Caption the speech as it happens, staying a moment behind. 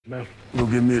Man, go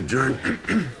get me a drink.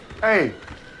 Hey,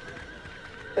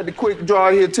 had the quick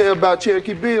draw here tell about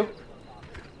Cherokee Bill?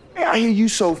 Hey, I hear you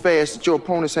so fast that your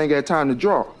opponents ain't got time to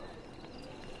draw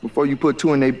before you put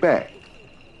two in their back.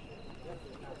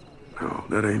 No,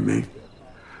 that ain't me.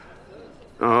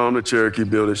 I'm the Cherokee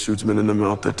Bill that shoots men in the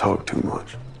mouth that talk too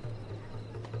much.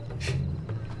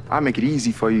 I'll make it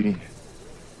easy for you then.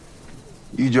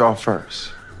 You draw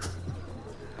first.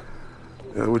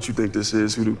 Yeah, what you think this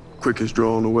is? Who the quickest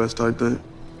draw on the West type thing?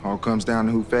 All comes down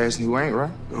to who fast and who ain't, right?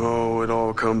 Oh, it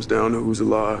all comes down to who's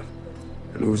alive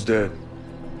and who's dead.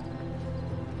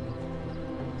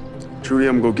 Trudy,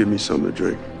 I'm gonna go get me something to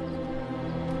drink.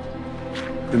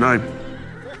 Good night.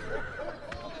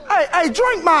 Hey,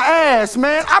 drink my ass,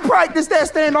 man. I practiced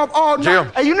that standoff all night. Jim.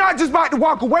 Hey, you're not just about to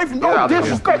walk away from no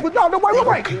disrespect. But no,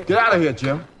 wait. Get out of here,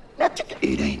 Jim.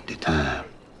 It ain't the time.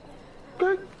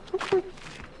 Okay.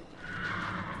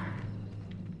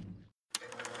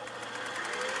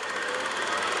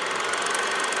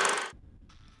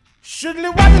 Shoodly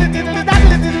waddly diddly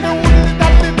daddly diddly woodly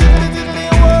daddly diddly diddly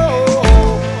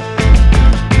whoa.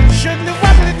 Shoodly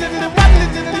waddly diddly waddly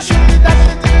diddly shoodly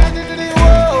daddly diddly diddly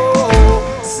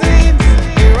whoa. Seems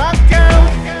here I come.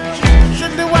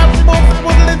 Shoodly waddly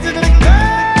woodly diddly go.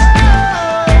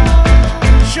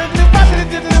 Shoodly waddly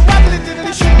diddly waddly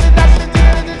diddly shoodly daddly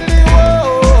diddly diddly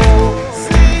whoa.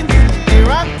 Seems here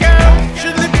I come.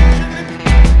 Shoodly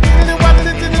diddly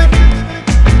waddly diddly.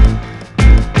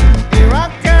 Here I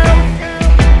come.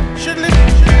 Shoodly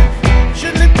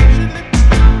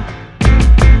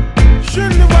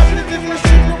waddly diddly,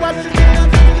 shoodly waddly diddly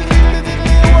diddly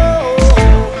diddly whoa.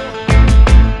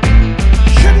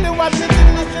 Shoodly waddly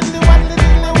diddly, shoodly waddly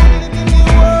diddly woodly diddly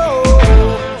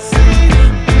whoa. See,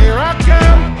 here I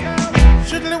come.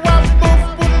 Shoodly waddly boof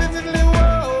woodly diddly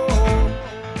whoa.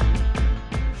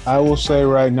 I will say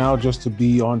right now, just to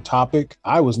be on topic,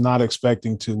 I was not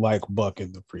expecting to like Buck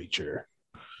and the Preacher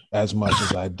as much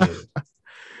as I did.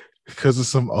 Because of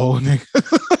some old nigga.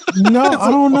 No,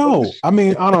 I don't know. I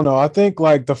mean, I don't know. I think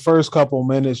like the first couple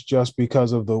minutes, just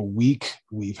because of the week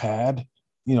we've had,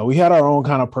 we had our own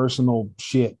kind of personal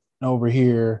shit over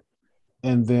here.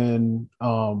 And then,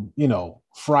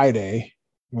 Friday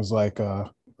was like,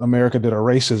 America did a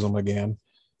racism again.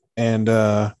 And,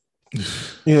 yeah,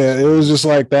 it was just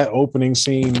like that opening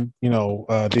scene,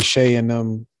 Deshae and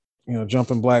them,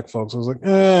 jumping black folks. I was like,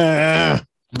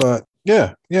 but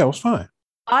yeah, it was fine.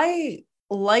 I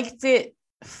liked it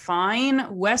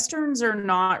fine. Westerns are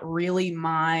not really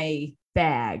my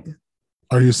bag.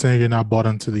 Are you saying you're not bought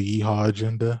into the yeehaw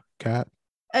agenda, Kat?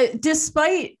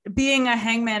 Despite being a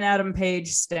Hangman Adam Page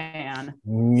stan.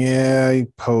 Yeah,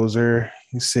 you poser,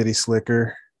 you city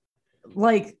slicker.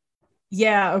 Like,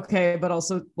 yeah, okay, but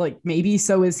also like maybe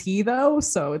so is he though,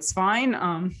 so it's fine.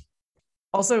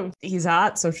 Also he's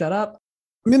hot, so shut up.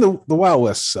 I mean, the Wild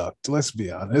West sucked. Let's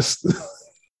be honest.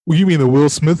 You mean the Will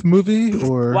Smith movie,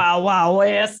 or Wow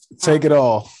West? Take it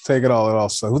all. It all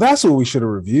sucked. That's what we should have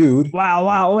reviewed.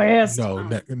 Wow West. No,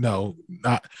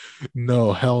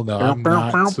 hell no. I'm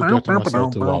not subjecting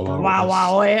myself to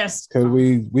Wow West. Because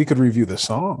we could review the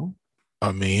song.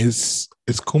 I mean, it's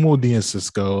Kumo D and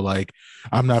Cisco. Like,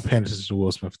 I'm not paying attention to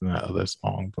Will Smith in that other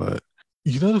song, but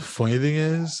the funny thing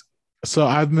is, so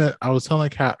I was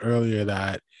telling Kat earlier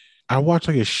that I watched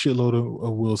like a shitload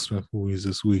of Will Smith movies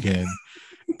this weekend.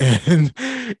 And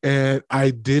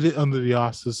I did it under the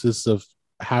auspices of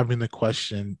having the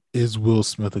question, is Will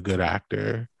Smith a good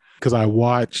actor? Because I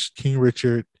watched King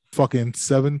Richard, fucking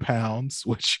 7 Pounds,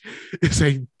 which is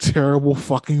a terrible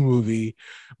fucking movie.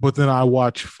 But then I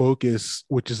watched Focus,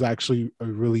 which is actually a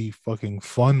really fucking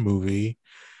fun movie.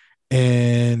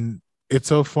 And it's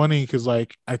so funny because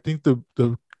like I think the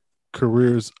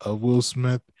careers of Will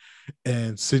Smith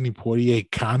and Sidney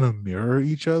Poitier kind of mirror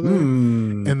each other.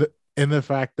 And the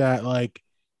fact that like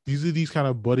these are these kind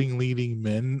of budding leading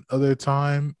men of their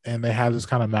time, and they have this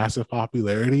kind of massive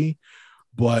popularity,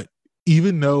 but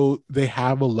even though they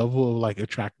have a level of like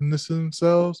attractiveness to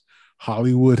themselves,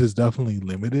 Hollywood has definitely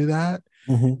limited that.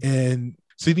 And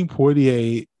Sidney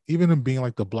Poitier, even him being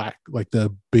like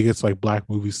the biggest like black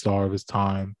movie star of his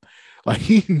time, like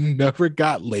he never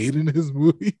got laid in his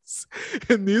movies,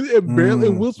 and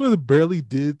Will Smith barely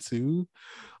did too.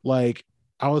 Like,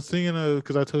 I was thinking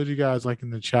because I told you guys like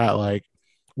in the chat, like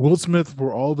Will Smith,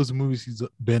 for all of his movies he's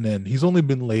been in, he's only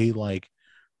been laid like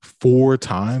 4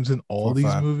 times in all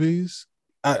these movies.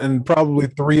 And probably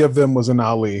 3 of them was in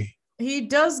Ali. He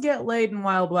does get laid in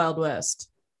Wild Wild West.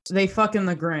 They fuck in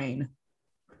the grain.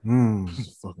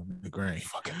 Fucking the grain.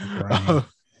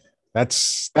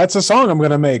 That's a song I'm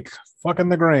gonna make. Fucking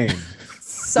the grain.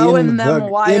 Sowing them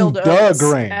wild oats,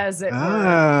 grain. As it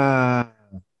were.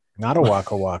 Not a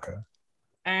Waka Waka.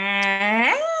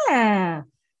 Ah.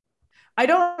 I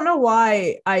don't know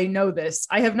why I know this.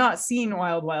 I have not seen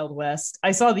Wild Wild West.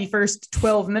 I saw the first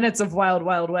 12 minutes of Wild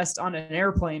Wild West on an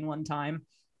airplane one time.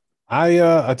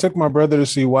 I took my brother to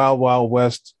see Wild Wild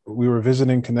West. We were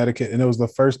visiting Connecticut, and it was the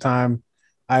first time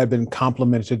I had been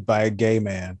complimented by a gay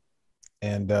man.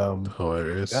 And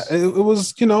Hilarious. it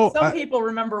was, you know, Some people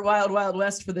remember Wild Wild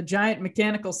West for the giant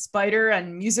mechanical spider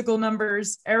and musical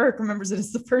numbers. Eric remembers it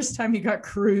as the first time he got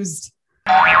cruised.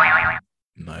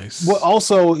 Nice. well,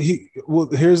 also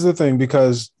here's the thing,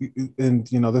 because, and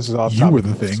you know, this is off You topic, were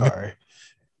the thing. sorry,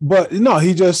 but no,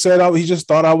 he just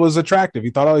thought I was attractive. He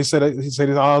thought he said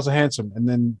I was handsome, and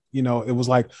then, you know, it was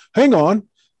like, hang on,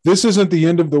 this isn't the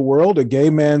end of the world. A gay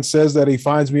man says that he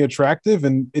finds me attractive,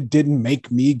 and it didn't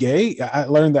make me gay. I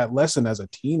learned that lesson as a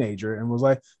teenager and was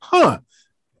like, huh,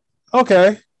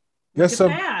 okay, guess Look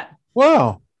so. at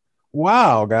that.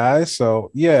 Wow, guys. So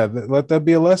yeah, let that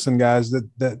be a lesson, guys.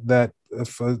 That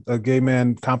if a gay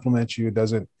man compliments you, it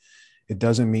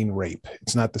doesn't mean rape.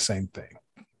 It's not the same thing.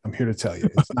 I'm here to tell you,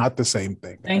 it's not the same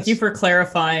thing. Thank guys. you for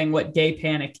clarifying what gay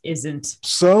panic isn't.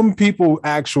 Some people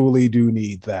actually do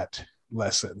need that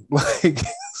lesson. Like,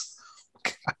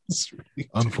 guys, really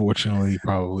Unfortunately,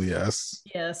 probably yes.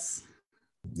 Yes.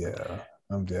 yeah,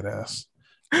 I'm dead ass.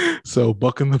 So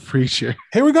Buck and the Preacher.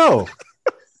 Here we go.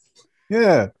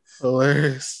 Yeah.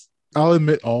 Hilarious. I'll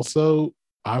admit also,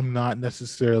 I'm not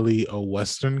necessarily a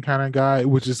Western kind of guy,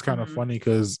 which is kind of Mhm. funny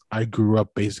because I grew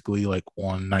up basically like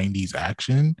on 90s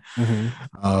action.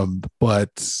 Mhm.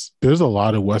 But there's a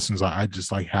lot of Westerns I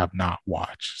just like have not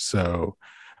watched. So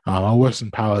my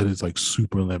Western palette is like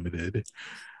super limited.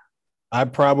 I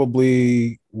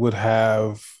probably would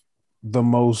have the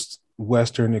most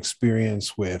Western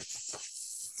experience with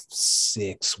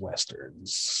 6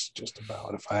 Westerns, just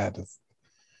about, if I had to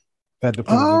put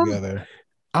them together.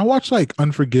 I watched like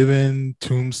Unforgiven,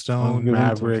 Tombstone, Unforgiven,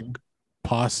 Maverick, Tombstone.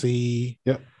 Posse.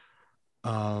 Yep.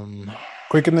 Um,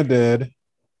 Quick and the Dead.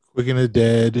 Quick and the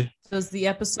Dead. Does the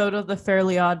episode of The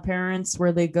Fairly Odd Parents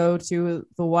where they go to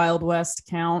the Wild West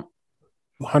count?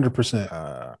 100%.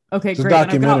 Okay, It's a great. And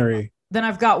documentary. then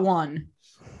I've got one.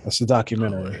 That's a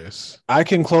documentary. Hilarious. I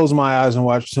can close my eyes and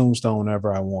watch Tombstone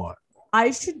whenever I want.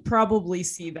 I should probably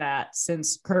see that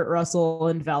since Kurt Russell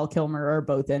and Val Kilmer are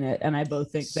both in it, and I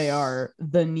both think they are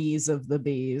the knees of the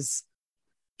bees.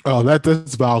 Oh,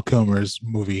 that's Val Kilmer's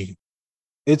movie.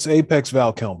 It's Apex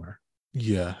Val Kilmer.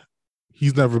 Yeah.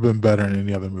 He's never been better in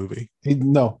any other movie.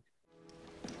 No.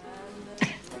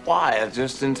 Wyatt,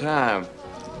 just in time.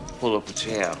 Pull up a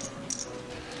chair.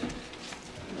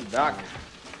 Doc,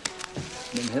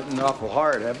 been hitting awful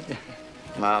hard, haven't you?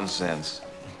 Nonsense.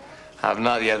 I've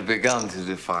not yet begun to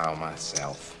defile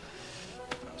myself.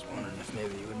 I was wondering if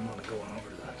maybe you wouldn't want to go on over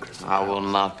to the Christmas. I will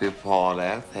not be pawed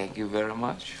at. Thank you very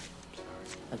much.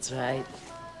 That's right.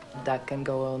 Duck can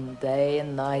go on day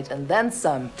and night and then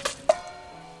some.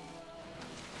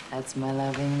 That's my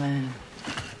loving man.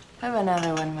 Have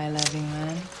another one, my loving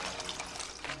man.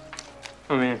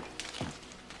 Come here.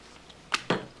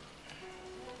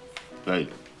 Hey,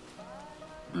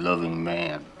 loving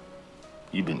man,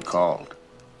 you've been called.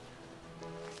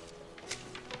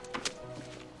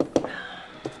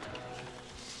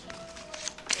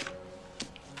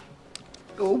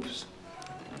 Oops.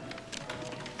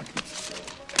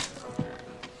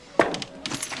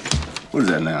 What is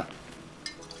that now?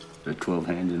 The 12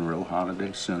 hands in a row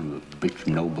holiday? Son of a bitch,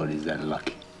 nobody's that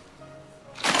lucky.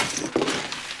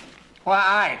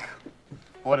 Why, Ike?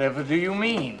 Whatever do you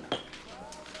mean?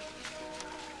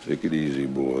 Take it easy,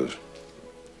 boys.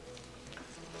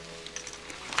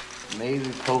 Maybe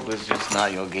poker's just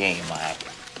not your game, Ike.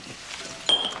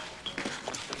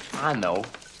 I know.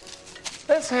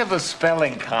 Let's have a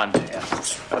spelling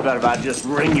contest. How about if I just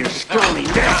wring your scrawny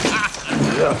neck?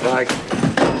 Yeah, Mike.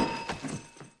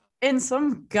 In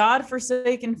some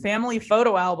godforsaken family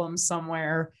photo album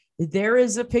somewhere, there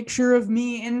is a picture of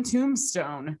me in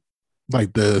Tombstone.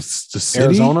 Like the city?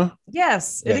 Arizona?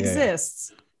 Yes, Yeah, it yeah, yeah.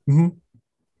 exists. Mm-hmm.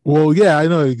 Well, yeah, I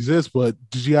know it exists, but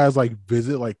did you guys like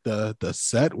visit like the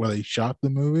set where they shot the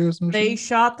movie or something? They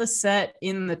shot the set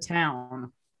in the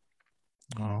town.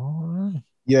 All right.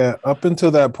 Yeah, up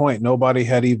until that point, nobody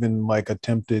had even like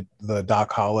attempted the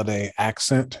Doc Holliday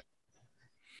accent.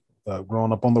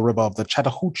 Growing up on the river of the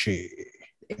Chattahoochee.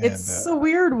 It's a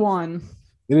weird one.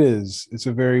 It is. It's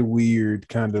a very weird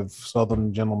kind of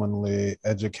Southern gentlemanly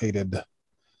educated.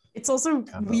 It's also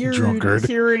Kind of weird drunkard.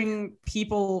 hearing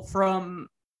people from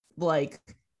like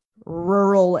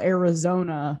rural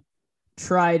Arizona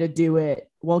try to do it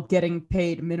while getting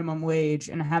paid minimum wage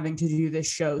and having to do this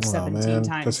show 17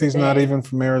 times Because a he's not day. even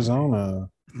from Arizona.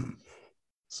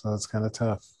 So it's kind of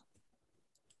tough.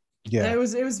 Yeah. It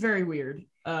was very weird.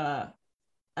 I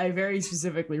very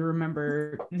specifically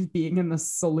remember being in the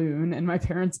saloon and my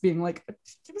parents being like,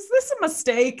 "Was this a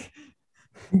mistake?"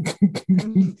 and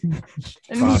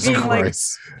me being like,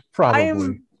 Probably. "I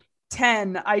am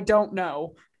 10. I don't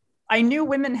know. I knew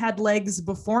women had legs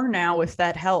before now, if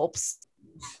that helps."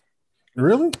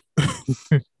 Really?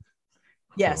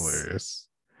 Yes. Hilarious.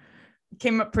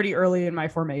 Came up pretty early in my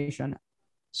formation.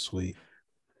 Sweet.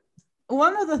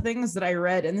 One of the things that I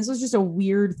read, and this was just a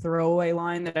weird throwaway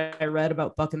line that I read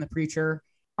about Buck and the Preacher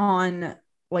on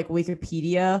like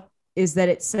Wikipedia, is that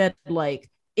it said like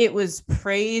it was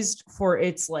praised for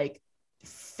its like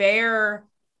fair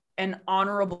and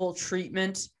honorable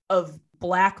treatment of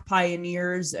Black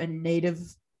pioneers and Native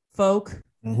folk.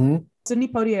 Mm-hmm. Sidney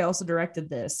Poitier also directed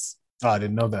this. Oh, I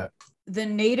didn't know that. The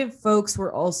Native folks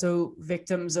were also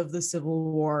victims of the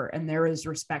Civil War, and there is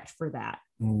respect for that.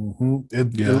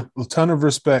 Mm-hmm. A ton of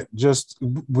respect, just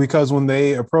because when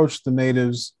they approached the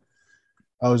natives,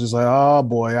 I was just like, oh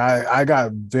boy, I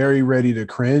got very ready to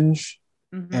cringe,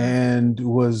 and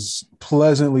was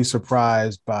pleasantly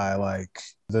surprised by like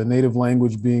the native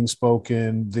language being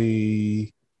spoken,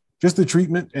 the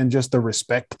treatment and just the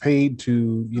respect paid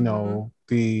to, you know,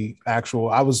 the actual.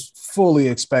 I was fully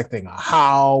expecting a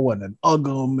howl and an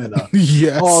uggum and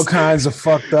all kinds of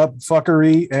fucked up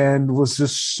fuckery, and was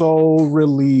just so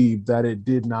relieved that it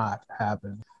did not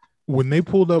happen. When they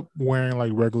pulled up wearing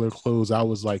like regular clothes, I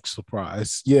was like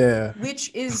surprised. Yeah.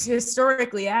 Which is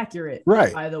historically accurate,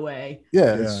 right? By the way.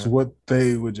 Yeah, it's what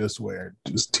they would just wear,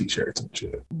 just t-shirts and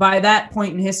shit. By that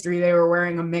point in history, they were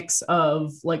wearing a mix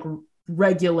of like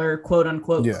regular quote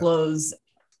unquote clothes.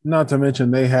 Not to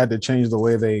mention they had to change the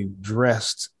way they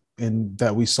dressed in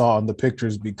that we saw in the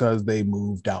pictures because they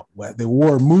moved out west. They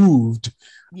moved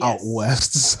out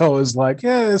west. So it's like,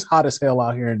 yeah, it's hot as hell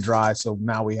out here and dry. So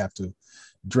now we have to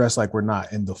dress like we're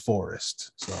not in the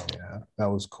forest. So yeah, that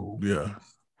was cool.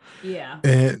 Yeah.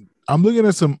 And I'm looking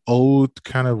at some old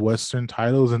kind of Western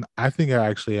titles, and I think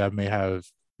I may have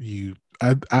you.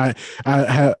 I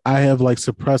have like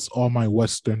suppressed all my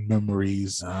Western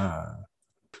memories.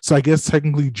 So I guess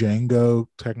technically Django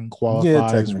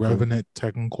qualifies, Revenant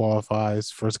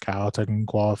qualifies, First Cow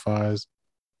qualifies.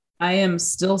 I am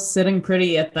still sitting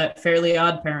pretty at that Fairly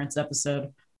Odd Parents episode.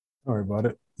 Don't worry about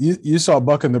it. You saw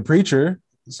Buck and the Preacher.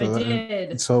 So I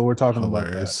did. So we're talking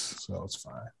about that. So it's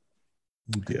fine.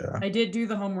 Yeah. I did do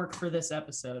the homework for this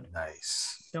episode.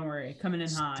 Nice. Don't worry. Coming in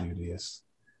hot. Studious.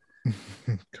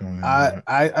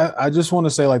 I just want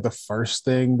to say like the first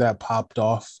thing that popped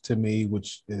off to me,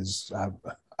 which is I'm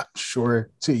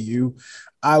sure to you,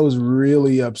 I was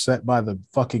really upset by the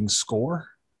fucking score.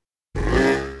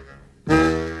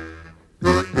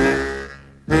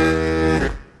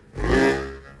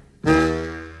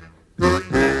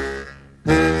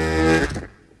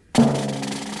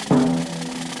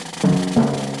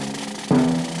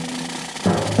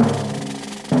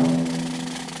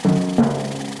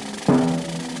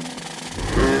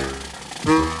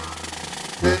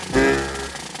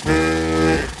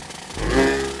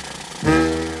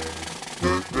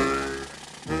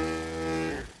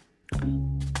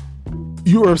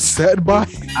 You were upset by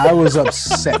it? I was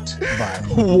upset by it.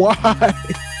 Why?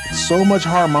 So much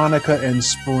harmonica and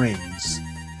springs.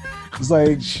 It's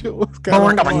like, I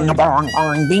was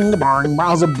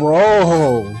like,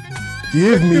 bro,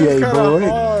 give me a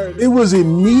break. It was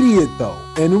immediate though.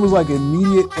 And it was like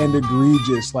immediate and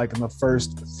egregious, like in the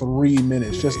first 3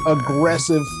 minutes. Just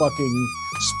aggressive fucking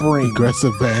spring.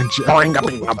 Aggressive banjo.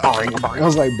 I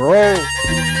was like, bro.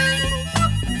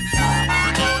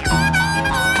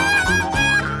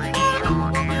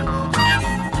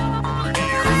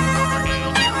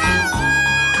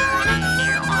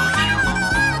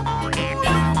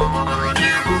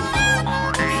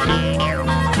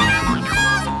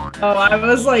 Oh, I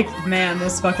was like, man,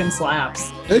 this fucking slaps.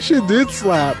 That shit did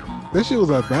slap. That shit was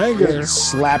a banger. It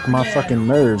slapped my fucking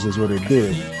nerves is what it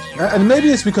did. And maybe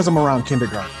it's because I'm around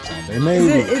kindergarten.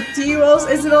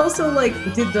 Is it also like,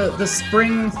 did the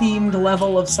spring themed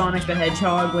level of Sonic the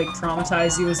Hedgehog like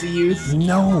traumatize you as a youth?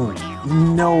 No.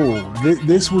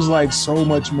 This was like so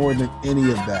much more than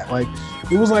any of that. Like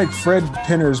it was like Fred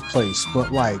Penner's Place,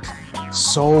 but like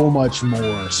so much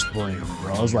more spring,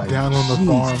 bro. I was like, down on the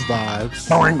farm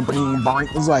vibes.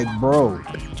 It was like, bro,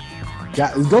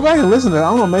 go back and listen to it. I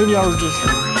don't know, maybe I was just.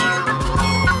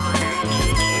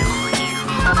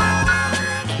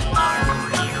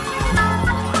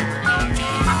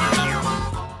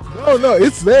 No,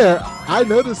 it's there. I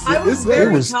noticed I it. was It's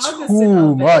very It was cognizant too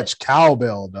of it. much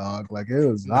cowbell, dog. Like it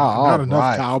was not enough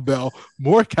right. cowbell.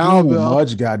 More Too cowbell.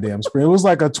 much goddamn scream. It was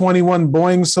like a 21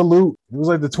 Boeing salute. It was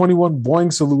like the 21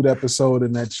 Boeing salute episode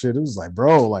in that shit. It was like,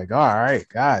 bro, like, all right,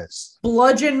 guys.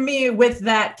 Bludgeon me with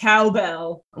that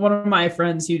cowbell. One of my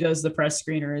friends who does the press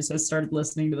screeners has started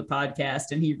listening to the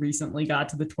podcast, and he recently got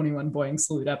to the 21 Boeing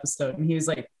salute episode, and he was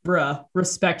like, bruh,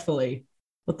 respectfully,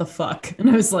 what the fuck? And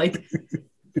I was like,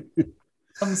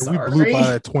 I'm sorry. We blew by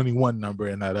that 21 number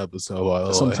in that episode. By the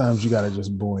way. Sometimes you gotta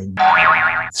just Boeing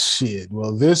shit.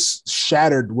 Well, this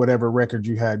shattered whatever record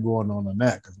you had going on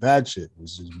that, because that shit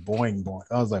was just boing.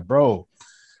 I was like, bro,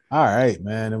 all right,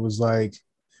 man. It was like,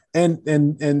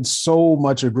 and so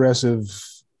much aggressive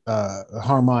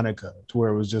harmonica to where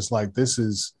it was just like, this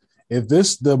is, if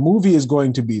the movie is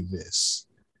going to be this,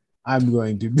 I'm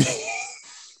going to be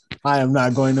I am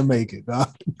not going to make it.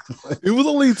 It was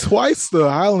only twice though.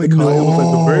 I only caught it was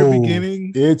like the very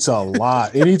beginning. It's a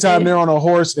lot. Anytime they're on a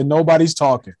horse and nobody's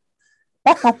talking.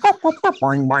 Like,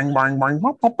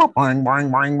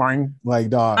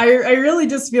 dog. I really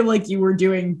just feel like you were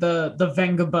doing the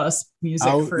Venga Bus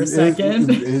music for a second.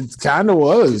 It kind of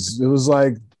was. It was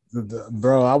like,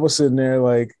 bro, I was sitting there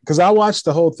like, because I watched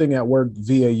the whole thing at work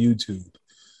via YouTube.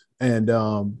 And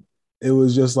it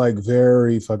was just like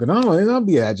very fucking, I'll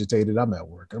be agitated. I'm at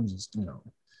work. I'm just,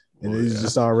 and it's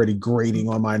just already grating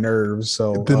on my nerves.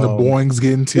 So then the boings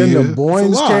get into then you. the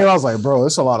boings came. I was like, bro,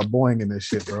 it's a lot of boing in this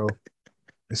shit, bro.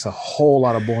 It's a whole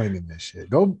lot of boing in this shit.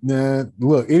 Go, man.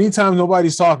 Look, anytime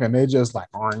nobody's talking, they just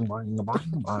like, boing, boing,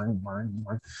 boing, boing, boing,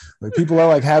 boing. Like people are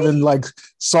like having like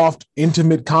soft,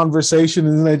 intimate conversation,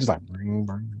 and they just like, boing,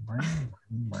 boing, boing.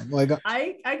 Like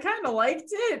I kind of liked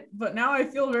it, but now I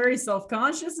feel very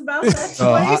self-conscious about that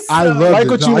choice. I so. like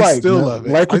what you like. Still love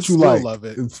it. Like what you like. Love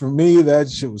it. For me, that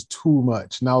shit was too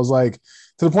much, and I was like,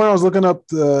 to the point I was looking up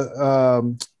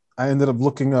the. I ended up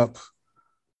looking up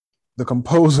the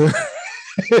composer.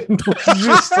 And was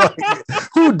just like,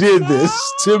 who did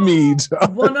this to me?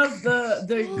 One of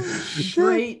the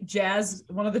great jazz,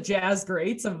 one of the jazz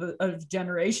greats of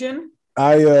generation.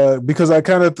 Because I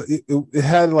kind of it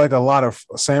had like a lot of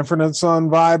Sanford and Son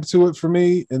vibe to it for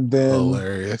me, and then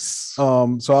hilarious.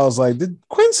 So I was like, did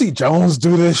Quincy Jones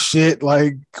do this shit?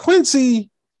 Like Quincy,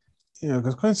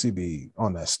 because Quincy be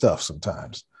on that stuff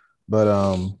sometimes. But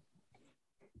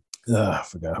I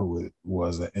forgot who it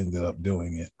was that ended up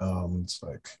doing it. It's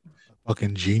like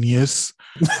fucking genius,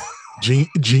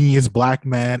 genius black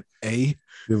man. I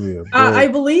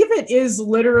believe it is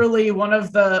literally one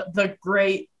of the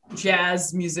great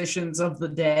jazz musicians of the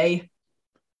day.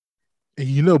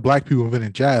 And black people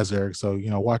invented jazz, Eric. So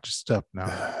watch your step now.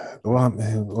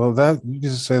 Well, that you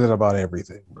just say that about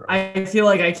everything, bro. I feel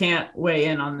like I can't weigh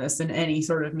in on this in any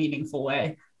sort of meaningful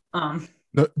way.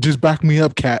 No, just back me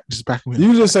up, Kat. Just back me up.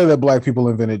 You just say that black people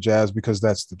invented jazz because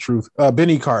that's the truth.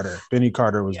 Benny Carter. Benny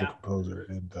Carter was the composer,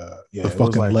 and the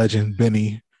fucking legend,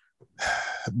 Benny.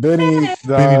 Benny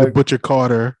the Butcher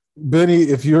Carter. Benny,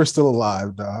 if you're still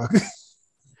alive, dog.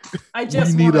 I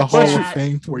just need a Hall of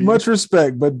Fame for you. Much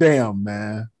respect, but damn,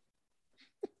 man.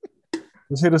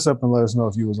 Just hit us up and let us know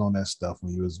if you was on that stuff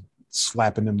when you was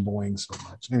slapping them boings so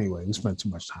much. Anyway, we spent too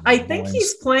much time. I think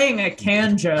he's playing a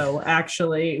canjo,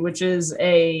 actually, which is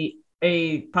a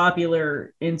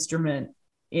popular instrument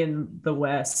in the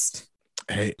West.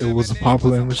 Hey, it was a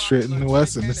popular instrument in the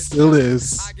West, and it still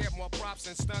is.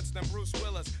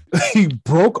 He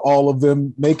broke all of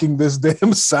them making this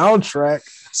damn soundtrack,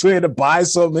 so he had to buy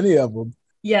so many of them.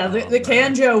 Yeah, the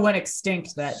canjo went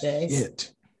extinct that day.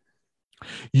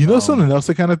 Something else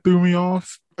that kind of threw me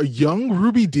off? A young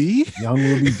Ruby D. Young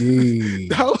Ruby D.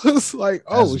 That was like,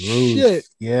 oh shit.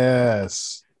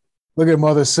 Yes. Look at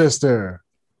Mother Sister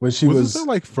when she was this her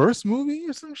like first movie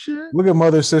or some shit. Look at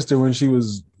Mother Sister when she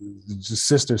was just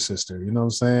sister. You know what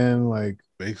I'm saying? Like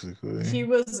basically, she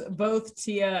was both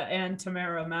Tia and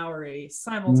Tamara Mowry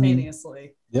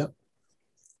simultaneously. Yep,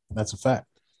 that's a fact.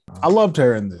 I loved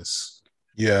her in this.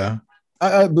 Yeah,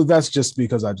 but that's just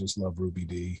because I just love Ruby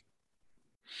D.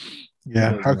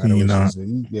 Yeah, how can you not?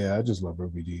 Yeah, I just love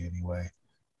Ruby D anyway.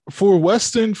 For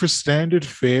Western, for standard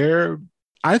fare,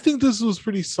 I think this was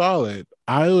pretty solid.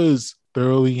 I was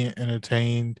thoroughly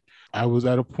entertained. I was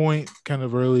at a point kind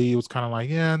of early. It was kind of like,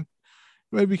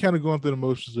 maybe kind of going through the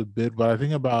motions a bit, but I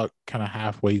think about kind of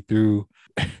halfway through,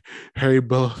 Harry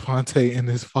Belafonte and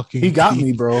his fucking he got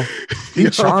me, bro. He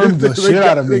charmed the shit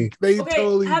out of me. They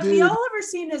totally have did. y'all ever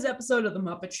seen his episode of The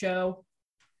Muppet Show?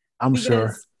 I'm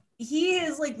sure. He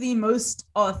is like the most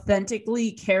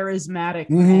authentically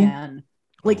charismatic man,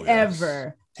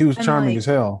 ever. He was charming as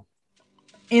hell.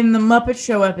 in the Muppet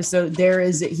Show episode,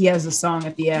 he has a song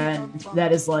at the end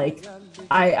that is like,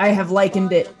 I have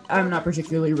likened it. I'm not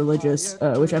particularly religious,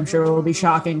 which I'm sure will be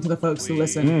shocking to the folks who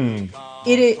listen.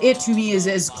 It to me is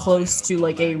as close to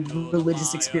like a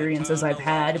religious experience as I've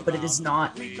had, but it is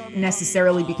not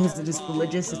necessarily because it is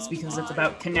religious. It's because it's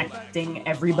about connecting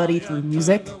everybody through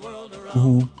music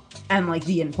and like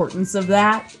the importance of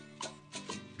that.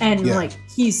 And like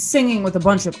he's singing with a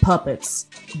bunch of puppets,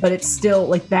 but it's still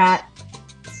like that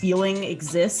feeling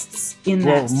exists in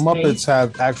that space.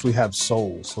 Muppets actually have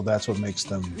souls, so that's what makes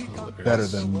them better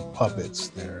than puppets.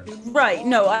 They're right.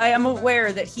 No, I am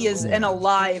aware that he is an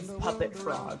alive puppet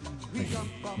frog. Okay.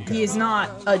 He is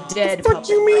not a dead puppet. What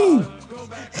do you mean?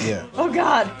 Yeah. Oh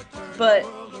God. But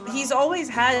he's always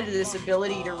had this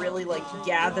ability to really like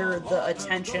gather the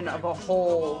attention of a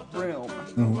whole room.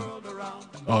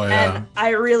 Oh yeah. And I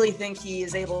really think he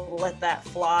is able to let that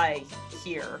fly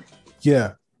here.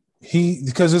 Yeah.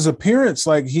 Because his appearance,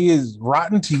 like he is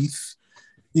rotten teeth,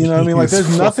 you know what I mean? Like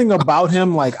there's nothing about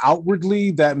him like outwardly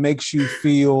that makes you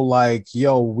feel like,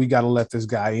 yo, we got to let this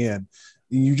guy in.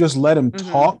 You just let him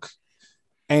talk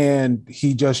and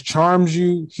he just charms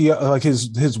you. He like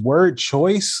his word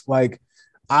choice. Like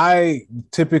I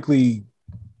typically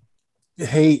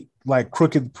hate like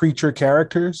crooked preacher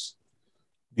characters.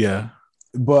 Yeah.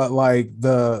 But like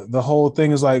the whole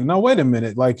thing is like, no, wait a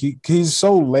minute. Like he's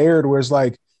so layered where it's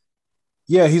like,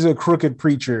 yeah, he's a crooked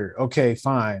preacher. Okay,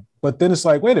 fine. But then it's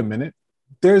like, wait a minute.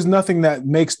 There's nothing that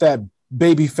makes that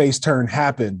baby face turn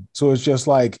happen. So it's just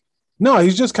like, no,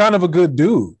 he's just kind of a good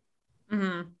dude.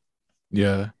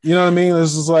 Yeah. You know what I mean?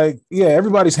 This is like, yeah,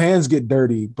 everybody's hands get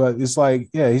dirty, but it's like,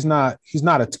 yeah, he's not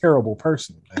a terrible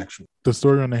person, actually. The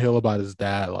story on the hill about his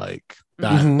dad, like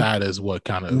that is what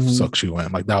kind of sucks you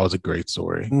in. Like that was a great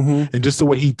story. And just the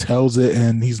way he tells it,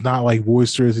 and he's not like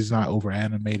boisterous, he's not over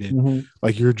animated.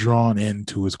 Like you're drawn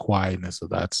into his quietness of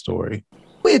that story.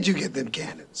 Where'd you get them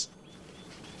cannons?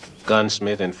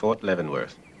 Gunsmith in Fort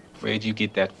Leavenworth. Where'd you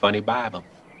get that funny Bible?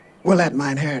 Well, at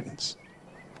my inheritance.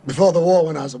 Before the war,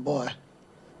 when I was a boy,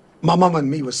 my mama and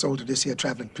me was sold to this here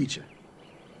traveling preacher.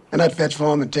 And I'd fetch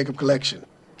for him and take up collection.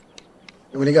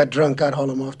 And when he got drunk, I'd haul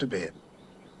him off to bed.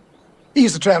 He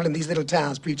used to travel in these little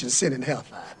towns preaching sin and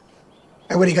hellfire.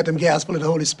 And when he got them gals full of the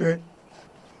Holy Spirit,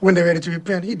 when they're ready to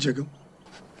repent, he'd jig them.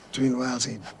 Between the whiles,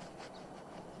 he'd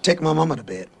take my mama to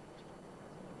bed.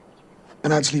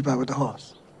 And I'd sleep out with the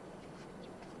horse.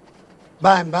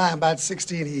 By and by, about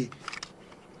 16, he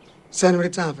sent me to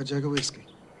town for a jug of whiskey.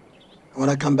 And when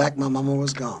I come back, my mama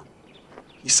was gone.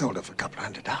 He sold her for a couple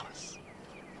 $100.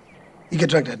 He got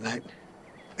drunk that night.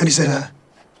 And he said,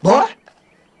 boy,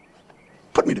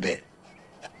 put me to bed.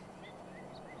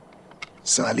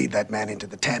 So I lead that man into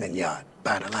the tanning yard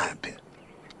by the lion pit.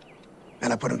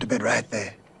 And I put him to bed right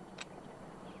there.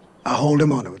 I hold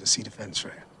him on it with a cedar fence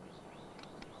rail.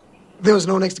 There was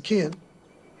no next of kin.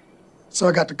 So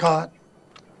I got the cart,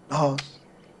 the horse,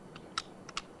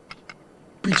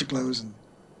 preacher clothes, and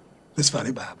this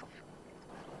funny Bible.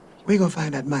 Where you gonna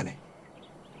find that money?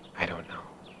 I don't know.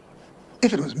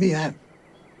 If it was me,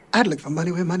 I'd look for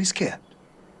money where money's kept.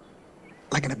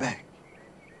 Like in a bank.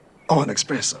 Or an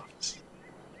express office.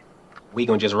 We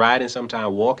gonna just ride in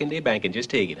sometime, walk in their bank, and just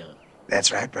take it, huh?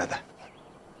 That's right, brother.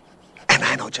 And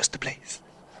I know just the place.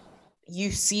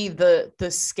 You see the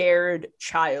scared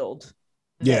child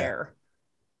there.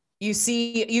 You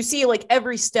see like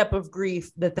every step of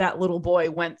grief that little boy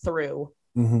went through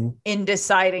in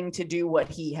deciding to do what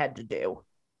he had to do.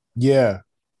 Yeah.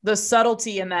 The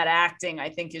subtlety in that acting, I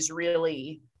think, is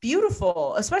really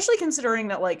beautiful, especially considering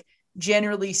that, like,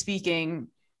 generally speaking,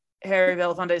 Harry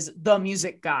Belafonte is the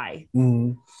music guy.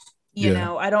 You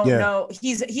know, I don't know.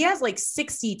 He has like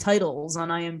 60 titles on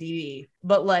IMDb,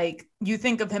 but like you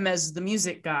think of him as the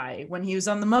music guy. When he was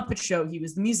on the Muppet Show, he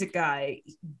was the music guy.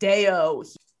 Deo.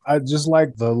 I just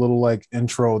like the little like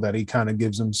intro that he kind of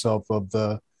gives himself of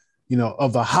the, you know,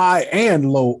 of the high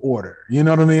and low order. You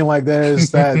know what I mean? Like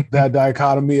there's that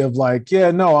dichotomy of like,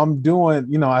 yeah, no, I'm doing,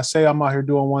 you know, I say I'm out here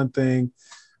doing one thing.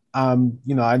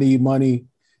 You know, I need money.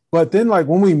 But then like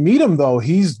when we meet him though,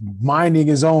 he's minding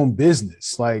his own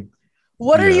business. Like,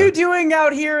 what are you doing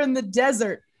out here in the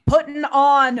desert? Putting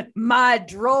on my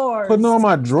drawers. Putting on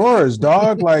my drawers,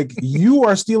 dog. Like, you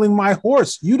are stealing my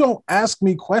horse. You don't ask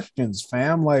me questions,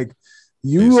 fam. Like,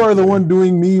 you are the one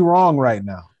doing me wrong right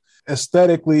now.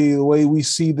 Aesthetically, the way we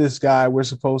see this guy, we're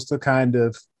supposed to kind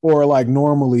of, or like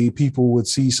normally people would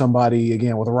see somebody,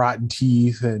 again, with rotten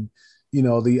teeth and, you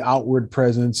know, the outward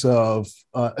presence of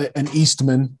an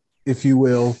Eastman, if you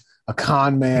will, a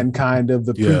con man kind of,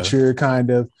 the preacher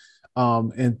kind of.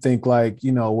 And think like,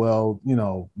 you know, well, you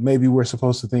know, maybe we're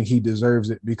supposed to think he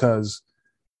deserves it because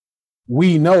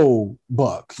we know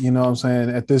Buck, you know what I'm saying?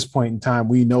 At this point in time,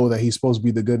 we know that he's supposed to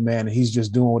be the good man and he's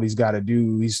just doing what he's got to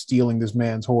do. He's stealing this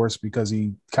man's horse because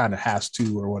he kind of has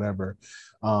to or whatever.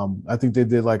 I think they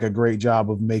did like a great job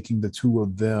of making the two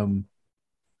of them,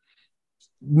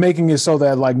 making it so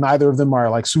that like neither of them are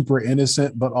like super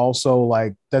innocent, but also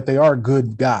like that they are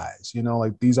good guys, you know,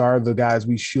 like these are the guys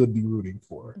we should be rooting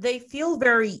for. They feel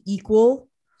very equal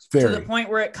Very. to the point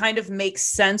where it kind of makes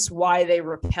sense why they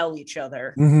repel each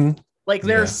other. Mm-hmm. Like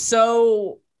they're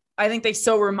I think they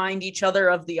so remind each other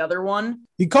of the other one.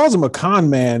 He calls him a con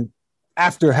man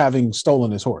after having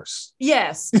stolen his horse.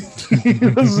 Yes.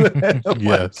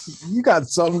 Yes. You got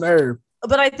some nerve.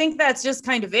 But I think that's just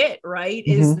kind of it, right?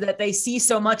 Is that they see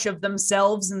so much of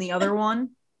themselves in the other one.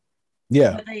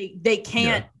 Yeah. That they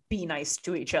can't be nice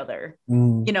to each other.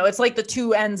 Mm. You know, it's like the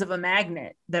two ends of a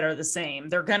magnet that are the same.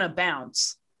 They're going to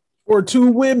bounce. Or two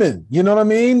women. You know what I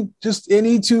mean? Just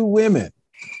any two women.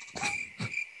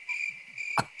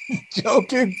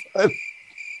 Joking. But...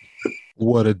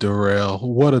 What a derail.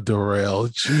 What a derail.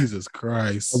 Jesus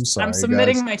Christ. I'm sorry. I'm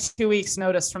submitting guys. my 2 weeks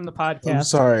notice from the podcast. I'm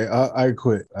sorry. I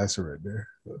quit. I surrender.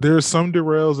 There are some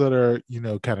derails that are, you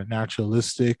know, kind of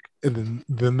naturalistic, and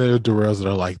then there are derails that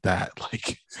are like that.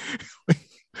 Like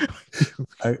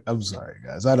I'm sorry,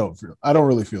 guys. I don't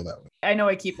really feel that way. I know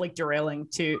I keep like derailing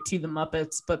to the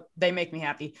Muppets, but they make me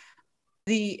happy.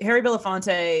 The Harry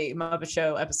Belafonte Muppet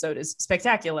Show episode is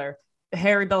spectacular.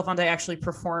 Harry Belafonte actually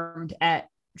performed at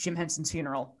Jim Henson's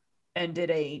funeral and did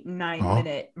a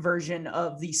 9-minute version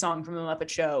of the song from the Muppet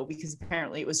Show because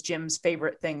apparently it was Jim's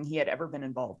favorite thing he had ever been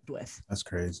involved with. That's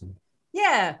crazy.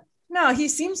 Yeah. No, he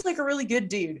seems like a really good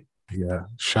dude. Yeah.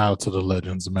 Shout out to the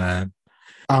legends, man.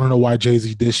 I don't know why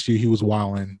Jay-Z dished you. He was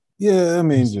wilding. Yeah, I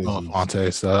mean,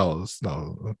 Belafonte, so that was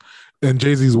no. And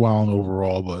Jay-Z's wilding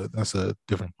overall, but that's a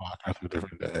different podcast for a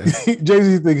different day.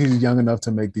 Jay-Z thinks he's young enough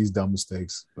to make these dumb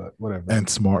mistakes, but whatever. And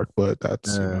smart, but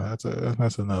that's you know,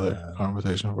 that's another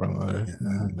conversation for another.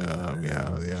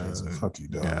 Fuck you,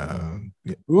 dog.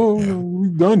 Yeah. We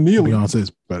done kneeling.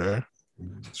 Beyonce's better.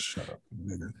 Shut up,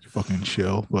 nigga. Fucking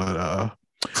chill, but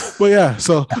yeah.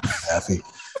 So,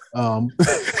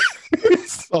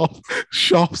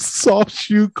 soft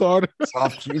shoe Carter,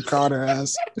 soft shoe Carter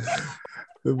ass.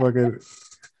 The fucking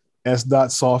S.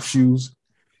 Dot soft shoes.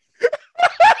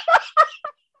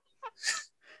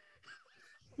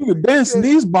 You can dance in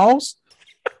these balls.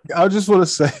 I just want to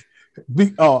say,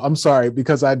 I'm sorry,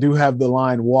 because I do have the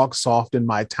line "Walk soft in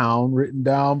my town" written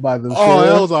down by the. Oh,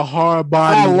 that was a hard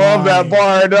body. I love that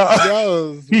bar.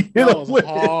 That was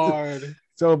hard.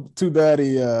 So too bad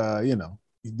he,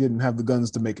 he didn't have the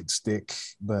guns to make it stick.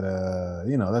 But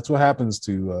that's what happens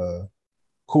to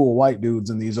cool white dudes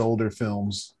in these older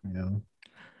films.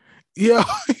 Yo,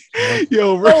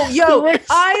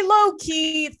 I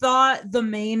low-key thought the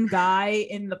main guy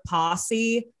in the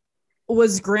posse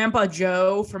was Grandpa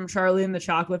Joe from Charlie and the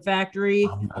Chocolate Factory,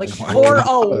 for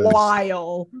a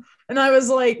while. And I was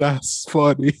like, that's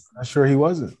funny. I'm sure he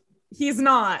wasn't. He's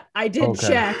not. I did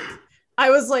check. I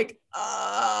was like,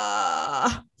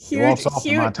 huge,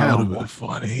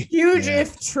 funny. Huge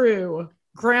if true.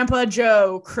 Grandpa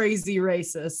Joe, crazy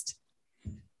racist.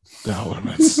 That would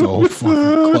have been so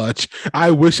fucking clutch.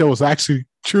 I wish that was actually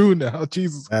true now.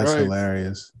 Jesus Christ. That's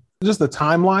hilarious. Just the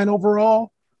timeline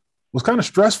overall was kind of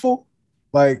stressful.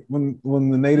 Like when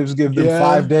the natives give them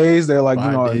 5 days, they're like,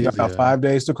 you got 5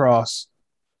 days to cross.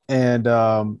 And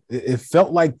it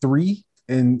felt like 3.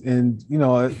 And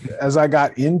as I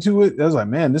got into it, I was like,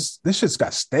 man, this shit's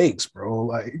got stakes, bro.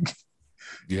 Like,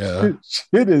 yeah,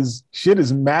 shit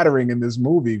is mattering in this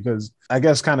movie because I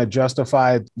guess kind of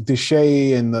justified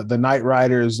Deshay and the Night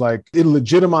Riders. Like, it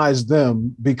legitimized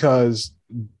them because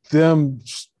them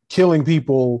killing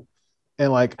people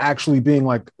and like actually being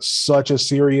like such a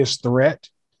serious threat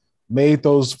made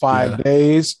those 5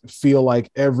 days feel like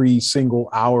every single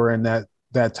hour in that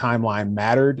timeline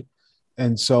mattered.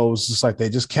 And so it's just like they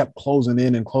just kept closing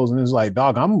in and closing in. It's like,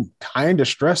 dog, I'm kind of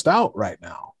stressed out right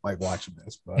now, like watching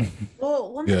this. But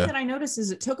well, one thing that I noticed is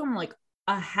it took them like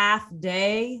a half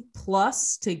day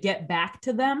plus to get back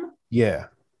to them. Yeah.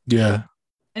 Yeah.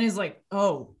 And it's like,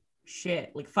 oh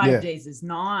shit, like 5 days is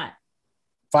not.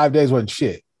 5 days wasn't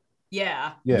shit.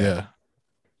 Yeah. Yeah.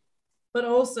 But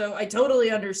also, I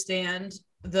totally understand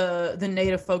the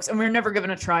native folks, and we're never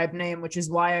given a tribe name, which is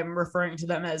why I'm referring to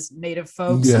them as native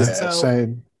folks. Yeah, so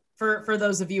same. For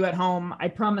those of you at home, I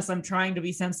promise I'm trying to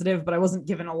be sensitive, but I wasn't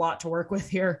given a lot to work with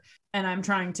here, and I'm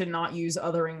trying to not use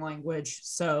othering language.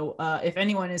 So if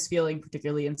anyone is feeling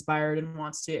particularly inspired and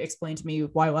wants to explain to me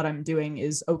why what I'm doing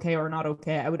is okay or not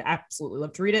okay, I would absolutely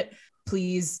love to read it.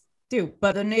 Please do.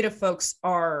 But the native folks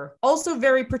are also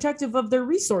very protective of their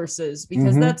resources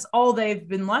because Mhm. that's all they've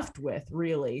been left with,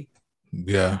 really.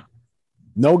 Yeah.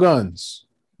 No guns.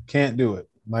 Can't do it.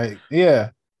 Like,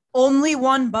 yeah. Only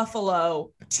one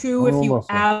buffalo, two Only if one you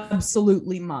buffalo.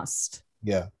 absolutely must.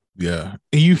 Yeah. Yeah.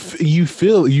 And you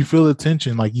feel the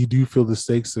tension, like you do feel the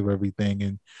stakes of everything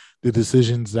and the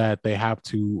decisions that they have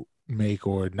to make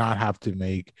or not have to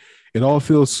make. It all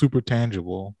feels super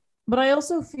tangible. But I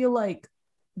also feel like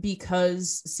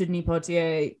because Sidney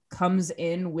Poitier comes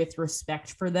in with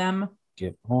respect for them,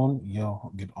 Get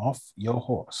off your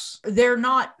horse. they're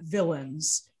not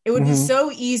villains. It would be Mhm.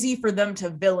 so easy for them to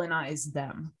villainize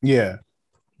them. Yeah.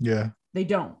 Yeah. They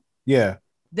don't. Yeah.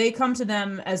 They come to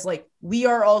them as like, we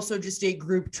are also just a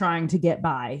group trying to get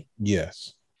by.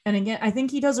 Yes. And again, I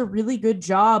think he does a really good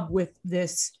job with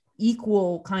this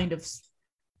equal kind of.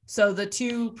 So the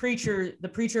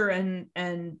preacher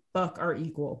and Buck are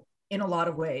equal in a lot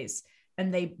of ways,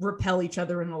 and they repel each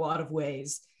other in a lot of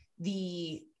ways.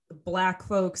 The Black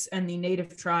folks and the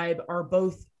native tribe are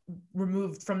both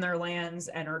removed from their lands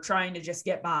and are trying to just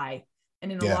get by.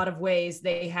 And in a lot of ways,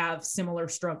 they have similar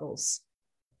struggles,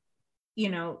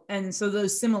 and so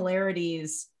those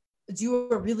similarities do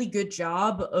a really good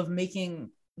job of making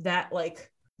that like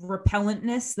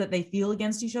repellentness that they feel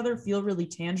against each other feel really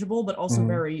tangible, but also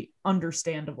very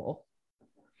understandable.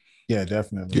 Yeah,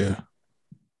 definitely. Yeah.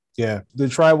 Yeah. The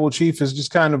tribal chief is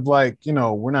just kind of like,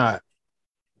 we're not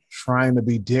trying to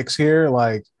be dicks here.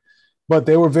 Like, but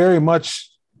they were very much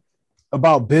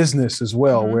about business as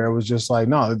well, where it was just like,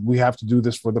 no, we have to do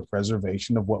this for the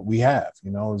preservation of what we have.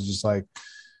 It's just like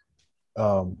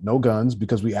no guns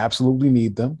because we absolutely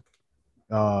need them.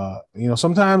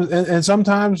 Sometimes and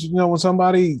sometimes, when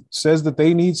somebody says that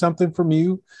they need something from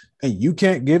you and you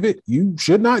can't give it, you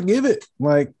should not give it.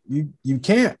 Like you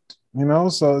can't,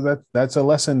 so that's a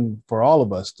lesson for all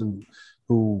of us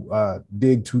who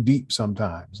dig too deep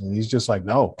sometimes. And he's just like,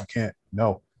 no, I can't.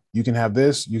 No, you can have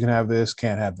this,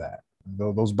 can't have that.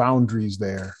 Those boundaries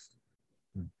there,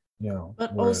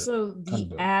 But also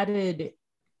the added,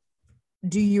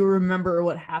 do you remember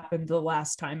what happened the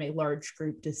last time a large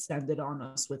group descended on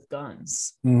us with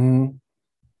guns? Mm-hmm.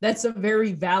 That's a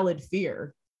very valid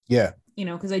fear. Yeah.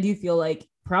 Because I do feel like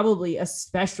probably,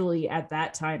 especially at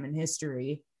that time in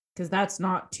history, because that's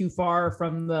not too far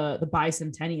from the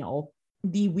bicentennial,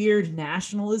 the weird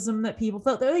nationalism that people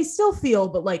felt, that they still feel,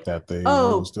 but like, that they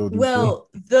still do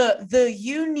the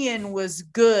Union was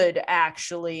good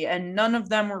actually, and none of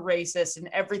them were racist and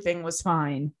everything was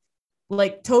fine.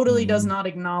 Like totally does not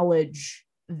acknowledge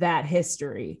that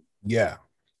history. Yeah.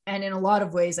 And in a lot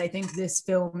of ways, I think this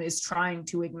film is trying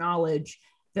to acknowledge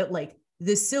that like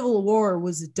the Civil War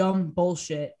was dumb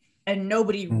bullshit and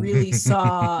nobody really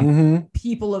saw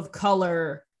people of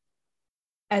color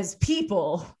as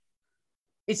people.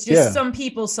 It's just some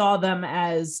people saw them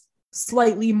as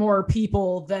slightly more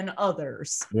people than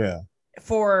others. Yeah.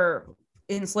 For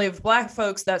enslaved Black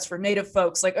folks, that's for native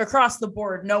folks, like across the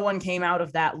board, no one came out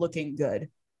of that looking good.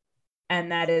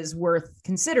 And that is worth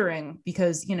considering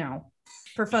because,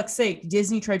 for fuck's sake,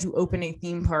 Disney tried to open a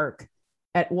theme park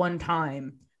at one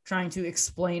time trying to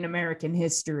explain American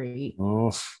history.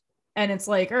 Oof. And it's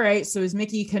like, all right, so is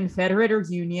Mickey Confederate or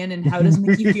Union? And how does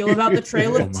Mickey feel about the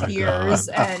Trail of Tears?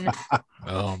 And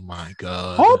oh my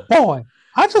God. Oh boy,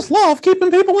 I just love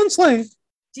keeping people enslaved.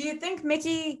 do you think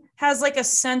Mickey has like a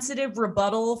sensitive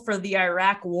rebuttal for the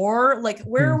Iraq War? Like,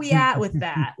 where are we at with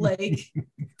that? Like,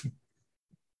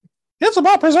 it's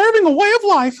about preserving a way of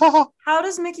life. how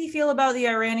does Mickey feel about the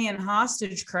Iranian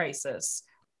hostage crisis?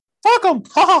 Fuck him.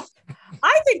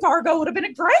 I think Argo would have been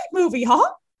a great movie,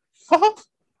 huh?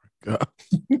 God.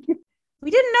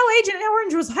 We didn't know Agent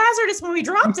Orange was hazardous when we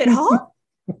dropped it, huh?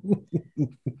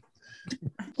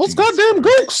 Those goddamn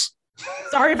gooks.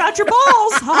 Sorry about your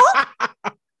balls, huh?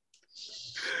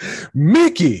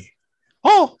 Mickey.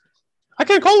 Oh, I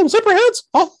can't call them zipperheads.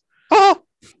 Oh.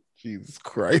 Jesus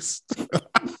Christ.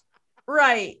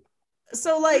 Right.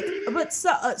 So like, but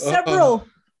several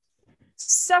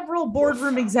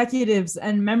boardroom executives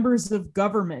and members of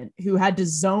government who had to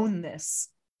zone this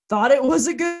thought it was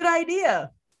a good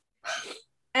idea.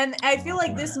 And I feel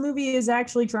like this movie is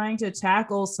actually trying to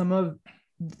tackle some of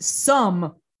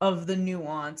the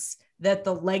nuance that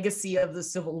the legacy of the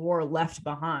Civil War left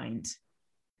behind.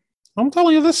 I'm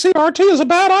telling you, this CRT is a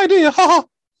bad idea.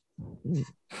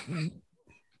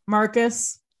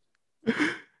 Marcus,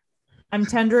 I'm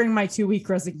tendering my 2-week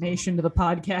resignation to the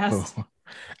podcast.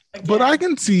 But I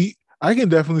can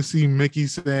definitely see Mickey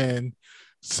saying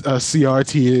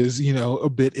CRT is, a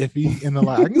bit iffy in the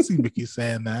line. I can see Mickey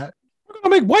saying that. We're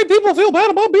gonna make white people feel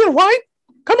bad about being white.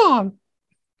 Come on.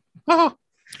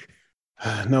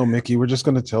 No, Mickey, we're just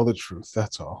gonna tell the truth.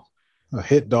 That's all. A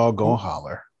hit dog gonna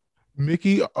holler.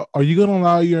 Mickey, are you gonna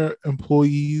allow your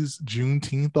employees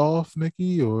Juneteenth off,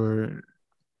 Mickey, or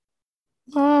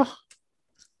All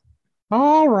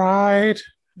right.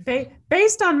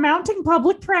 Based on mounting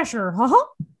public pressure, huh?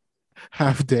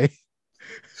 half day?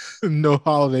 No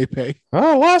holiday pay.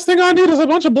 Oh, last thing I need is a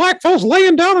bunch of black folks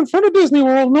laying down in front of Disney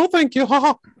World. No, thank you.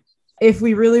 If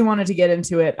we really wanted to get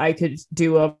into it, I could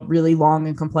do a really long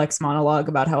and complex monologue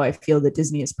about how I feel that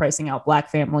Disney is pricing out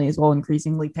Black families while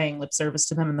increasingly paying lip service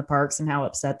to them in the parks, and how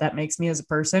upset that makes me as a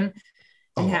person,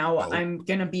 and how I'm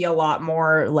going to be a lot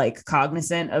more like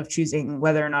cognizant of choosing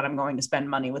whether or not I'm going to spend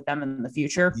money with them in the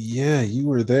future. Yeah, you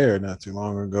were there not too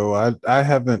long ago. I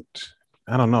haven't.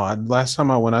 I don't know. Last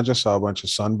time I went, I just saw a bunch of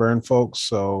sunburned folks,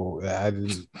 so I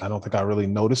don't think I really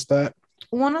noticed that.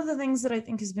 One of the things that I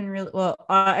think has been really well,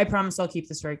 I promise I'll keep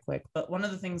this very quick, but one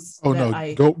of the things go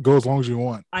as long as you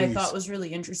want. I thought was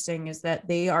really interesting is that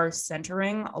they are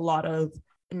centering a lot of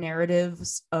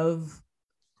narratives of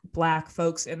Black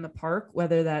folks in the park,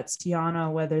 whether that's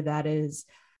Tiana, whether that is,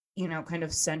 kind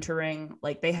of centering,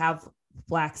 like they have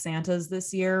Black Santas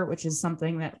this year, which is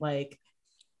something that like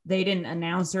they didn't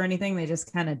announce or anything. They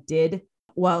just kind of did,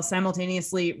 while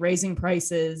simultaneously raising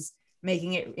prices,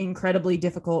 making it incredibly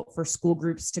difficult for school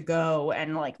groups to go,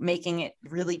 and like making it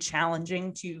really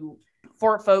challenging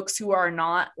for folks who are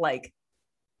not like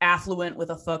affluent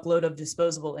with a fuckload of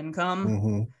disposable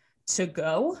income to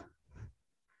go,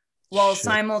 while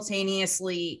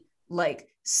simultaneously like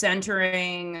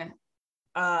centering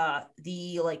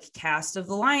the like cast of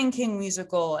the Lion King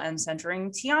musical and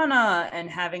centering Tiana and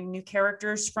having new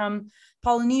characters from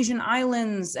Polynesian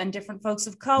islands and different folks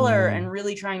of color and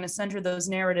really trying to center those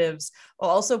narratives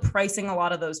while also pricing a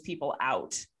lot of those people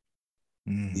out.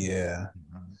 Yeah.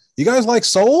 You guys like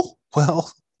Soul?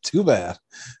 Well, too bad.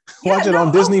 Watch it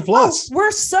on Disney Plus. We're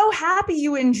so happy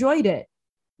you enjoyed it.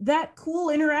 That cool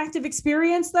interactive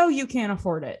experience, though, you can't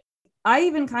afford it. I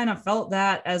even kind of felt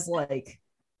that as like,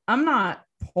 I'm not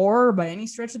poor by any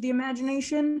stretch of the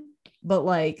imagination, but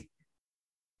like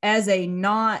as a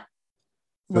not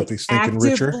like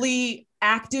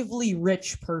actively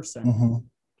rich person,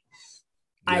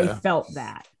 I felt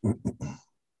that.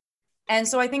 And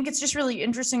so I think it's just really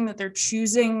interesting that they're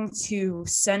choosing to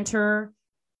center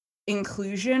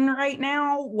inclusion right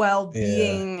now while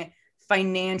being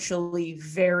financially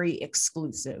very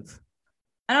exclusive.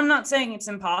 And I'm not saying it's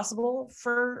impossible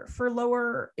for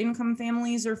lower income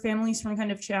families or families from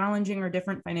kind of challenging or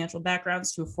different financial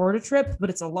backgrounds to afford a trip, but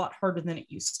it's a lot harder than it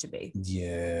used to be.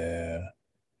 Yeah.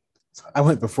 I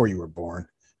went before you were born,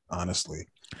 honestly.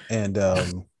 And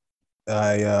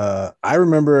I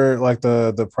remember like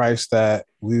the price that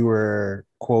we were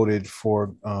quoted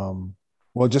for,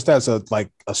 well, just as a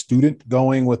student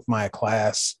going with my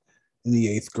class in the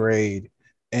 8th grade.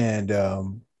 And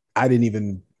I didn't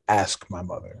even ask my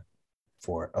mother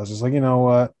for it. I was just like, you know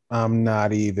what? I'm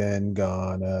not even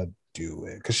gonna do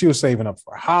it, because she was saving up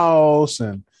for a house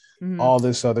and all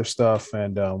this other stuff.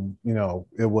 And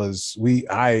it was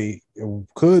I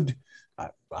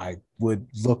would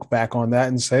look back on that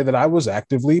and say that I was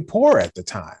actively poor at the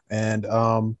time. And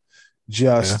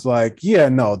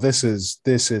this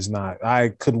is not,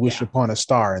 I could wish upon a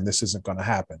star and this isn't gonna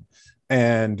happen.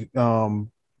 And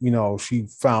she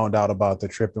found out about the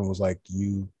trip and was like,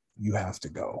 you have to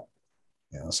go.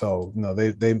 So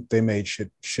they made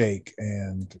shit shake.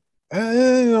 And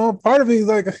part of me is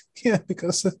like,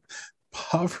 because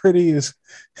poverty it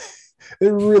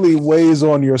really weighs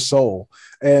on your soul.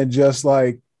 And just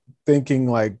like thinking,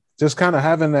 like just kind of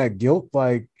having that guilt,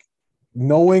 like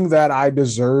knowing that I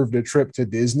deserved a trip to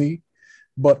Disney,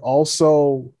 but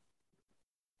also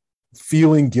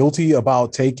feeling guilty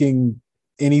about taking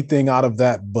anything out of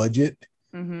that budget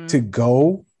to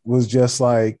go was just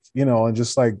like, and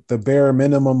just like the bare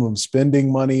minimum of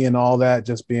spending money and all that,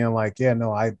 just being like, here,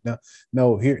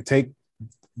 take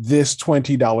this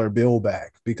 $20 bill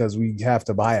back because we have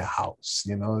to buy a house.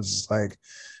 It's like,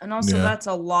 and also that's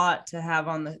a lot to have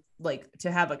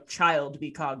to have a child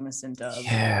be cognizant of.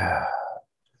 Yeah.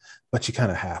 But you kind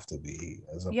of have to be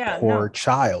as a poor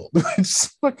child.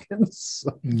 It's fucking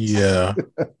yeah.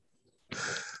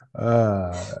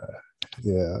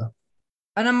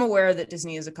 And I'm aware that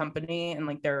Disney is a company and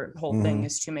like their whole thing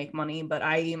is to make money, but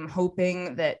I am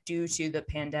hoping that due to the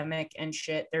pandemic and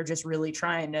shit, they're just really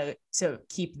trying to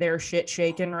keep their shit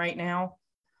shaken right now.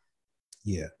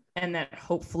 Yeah. And that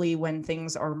hopefully when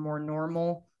things are more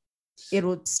normal, it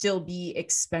will still be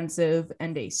expensive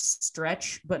and a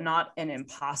stretch, but not an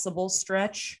impossible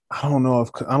stretch. I don't know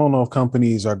if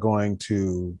companies are going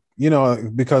to,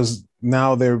 because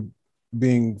now they're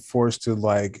being forced to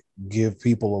like give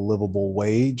people a livable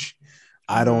wage,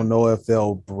 I don't know if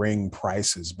they'll bring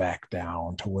prices back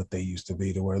down to what they used to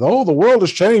be, to where, oh, the world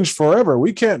has changed forever.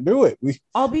 We can't do it.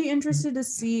 I'll be interested to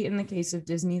see in the case of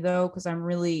Disney, though, because I'm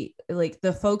really like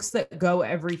the folks that go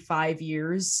every 5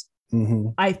 years,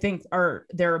 I think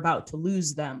they're about to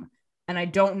lose them. And I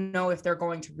don't know if they're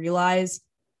going to realize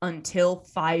until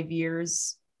 5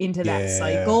 years into that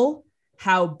cycle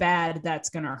how bad that's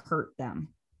going to hurt them.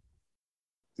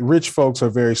 Rich folks are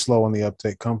very slow on the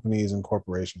uptake. Companies and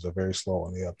corporations are very slow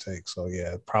on the uptake. So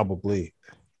yeah, probably.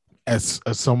 As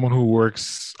someone who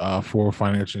works for a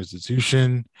financial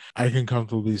institution, I can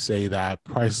comfortably say that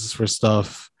prices for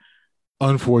stuff,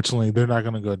 unfortunately, they're not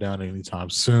going to go down anytime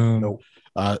soon. Nope.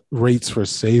 Rates for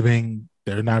saving,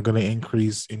 they're not going to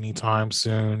increase anytime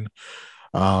soon,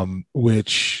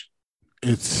 which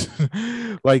it's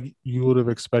like you would have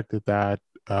expected that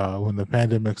when the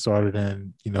pandemic started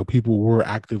and, people were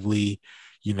actively,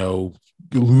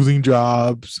 losing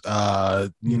jobs,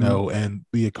 and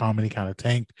the economy kind of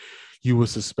tanked. You would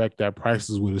suspect that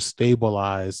prices would have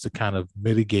stabilized to kind of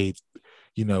mitigate,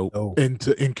 and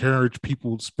to encourage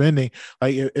people spending.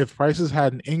 Like if prices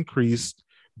hadn't increased,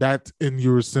 and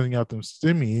you were sending out them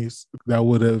stimmies, that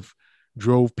would have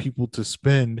drove people to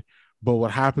spend. But what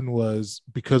happened was,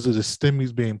 because of the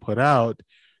stimmies being put out,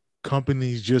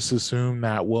 companies just assumed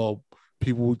that, well,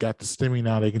 people got the stimmy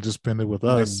now, they can just spend it with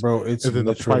us. Like, bro, it's and then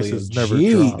literally the prices a never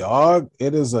G, dropped. dog.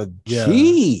 It is a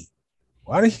G.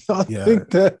 Why do y'all think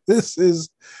that this is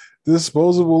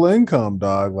disposable income,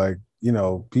 dog? Like,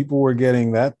 people were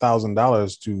getting that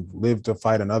 $1,000 to live to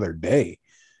fight another day.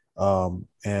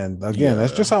 And again,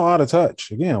 that's just how out of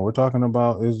touch. Again, we're talking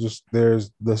about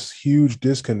there's this huge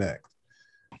disconnect.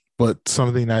 But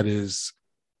something that is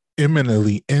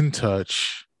imminently in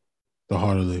touch, the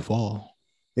harder they fall.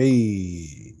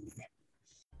 Hey.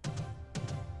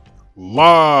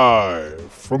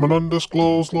 Live from an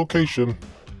undisclosed location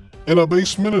in a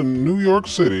basement in New York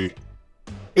City,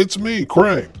 it's me,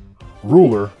 Krang,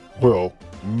 ruler,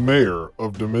 mayor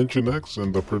of Dimension X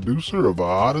and the producer of the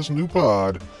hottest new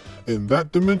pod in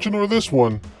that dimension or this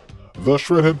one, the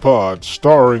Shredhead Pod,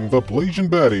 starring the Blasian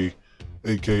Batty,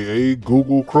 aka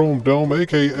Google Chrome Dome,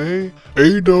 aka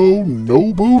Ado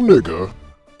Nobu Nigga,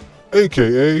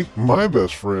 aka my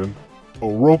best friend,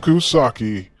 Oroku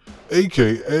Saki,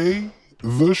 aka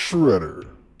the Shredder.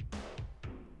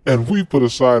 And we put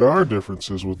aside our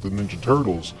differences with the Ninja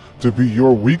Turtles to be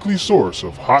your weekly source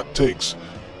of hot takes,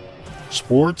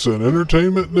 sports, and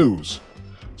entertainment news.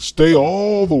 Stay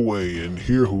all the way and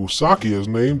hear who Saki has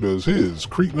named as his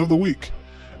Cretin of the Week,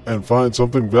 and find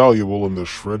something valuable in the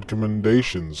Shred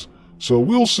Commendations. So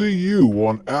we'll see you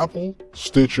on Apple,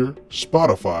 Stitcher,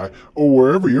 Spotify, or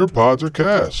wherever your pods are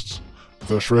cast.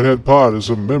 The Shredhead Pod is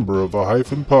a member of the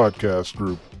Hyphen Podcast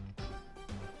Group.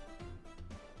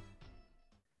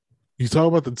 You talk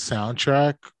about the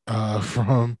soundtrack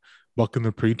from Buck and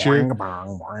the Preacher.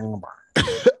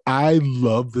 I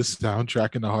love the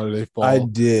soundtrack in The Harder They Fall. I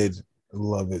did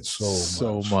love it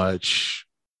so much.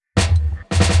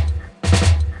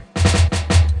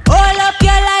 Hold up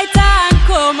your lighter and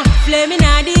come, flaming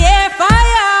at the air,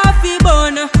 fire off the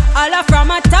bone. All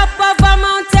from a top of a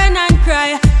mountain and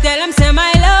cry. Tell them say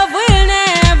my love will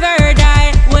never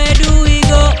die. Where do we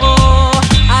go?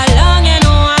 Along and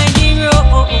winding road.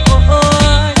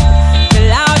 The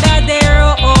louder they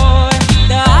roar,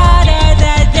 the harder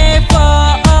that they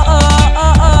fall.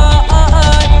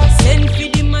 Send for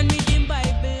the man with the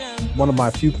Bible. One of my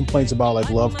few complaints about like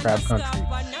Lovecraft Country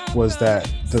was that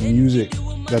the music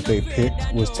that they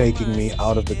picked was taking me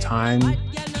out of the time,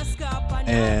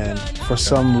 and for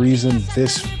some reason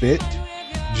this fit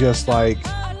just like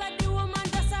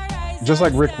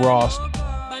Rick Ross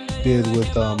did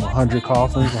with 100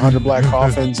 Black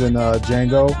Coffins and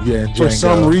Django. For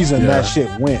some reason that shit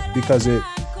went, because it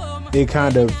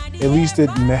kind of, at least it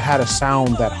had a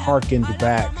sound that harkened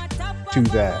back to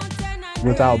that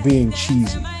without being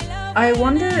cheesy. I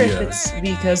wonder if it's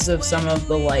because of some of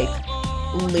the like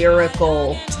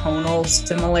lyrical tonal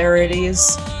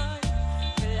similarities.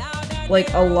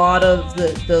 Like a lot of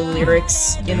the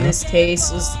lyrics in this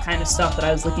case was the kind of stuff that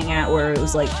I was looking at where it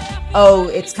was like, oh,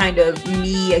 it's kind of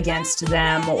me against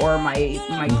them or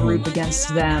my group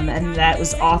against them, and that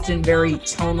was often very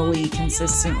tonally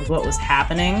consistent with what was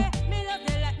happening.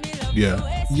 Yeah,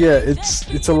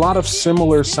 it's a lot of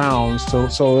similar sounds.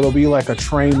 So it'll be like a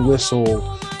train whistle,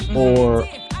 or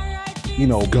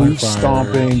boots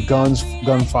stomping,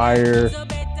 gunfire.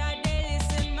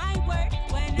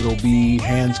 It'll be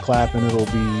hands clapping. It'll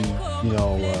be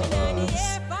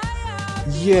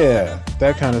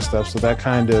that kind of stuff. So that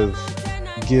kind of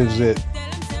gives it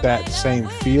that same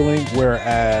feeling.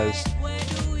 Whereas,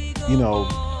 you know,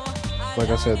 like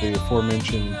I said, the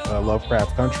aforementioned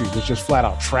Lovecraft Country was just flat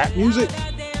out trap music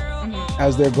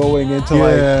as they're going into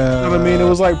like, you know what I mean? It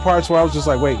was like parts where I was just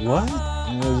like, wait, what?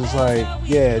 And it was just like,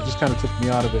 yeah, it just kind of took me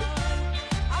out of it.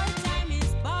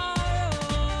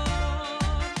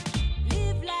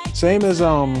 Same as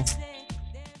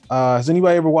has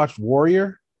anybody ever watched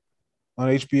Warrior on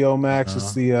HBO Max?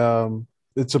 It's the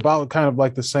it's about kind of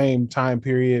like the same time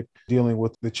period dealing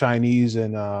with the Chinese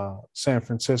in San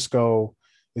Francisco.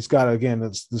 It's got, again,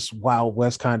 this Wild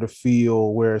West kind of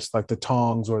feel where it's like the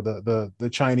Tongs or the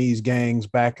Chinese gangs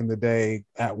back in the day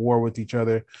at war with each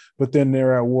other, but then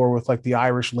they're at war with like the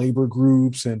Irish labor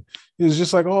groups, and it's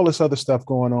just like all this other stuff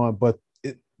going on. But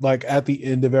it, like at the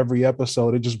end of every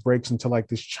episode, it just breaks into like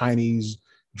this Chinese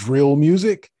drill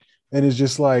music, and it's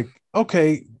just like,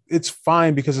 okay, it's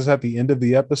fine because it's at the end of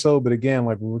the episode. But again,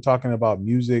 like when we're talking about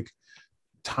music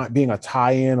being a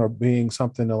tie-in or being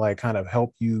something to like kind of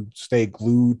help you stay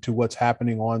glued to what's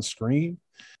happening on screen,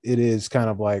 it is kind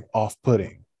of like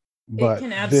off-putting. But it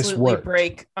can absolutely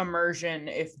break immersion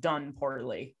if done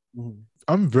poorly.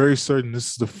 I'm very certain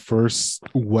this is the first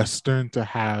Western to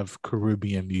have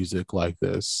Caribbean music like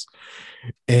this.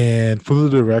 And for the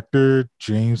director,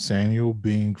 James Samuel,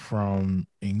 being from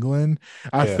England,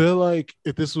 I feel like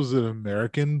if this was an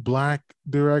American Black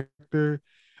director,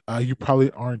 you probably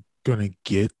aren't going to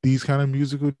get these kind of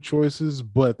musical choices,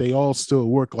 but they all still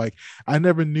work. Like, I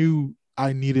never knew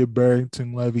I needed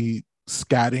Barrington Levy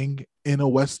scatting in a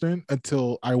Western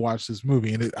until I watched this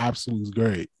movie, and it absolutely was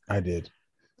great. I did.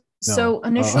 No. So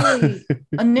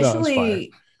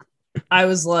initially, I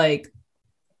was like,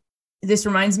 this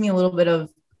reminds me a little bit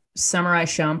of Samurai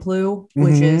Champloo,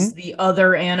 which is the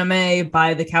other anime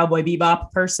by the Cowboy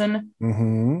Bebop person.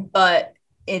 But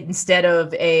instead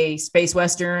of a space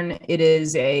Western, it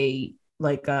is a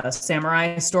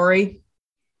samurai story.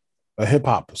 A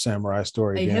hip-hop samurai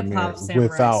story. A hip-hop samurai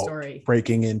without story.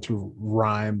 Breaking into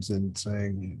rhymes and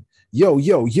saying, yo,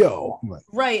 yo, yo.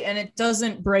 Right, and it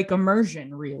doesn't break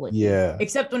immersion, really. Yeah.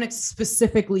 Except when it's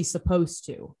specifically supposed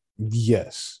to.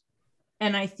 Yes.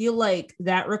 And I feel like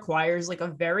that requires like a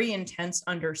very intense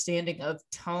understanding of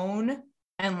tone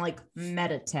and like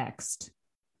meta text.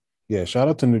 Yeah, shout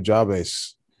out to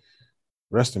Nujabes.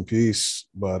 Rest in peace.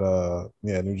 But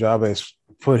Nujabes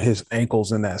put his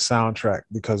ankles in that soundtrack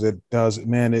because it does,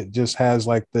 man, it just has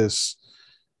like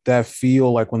that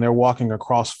feel like when they're walking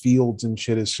across fields and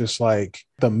shit, it's just like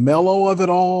the mellow of it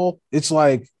all. It's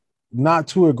like not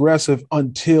too aggressive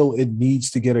until it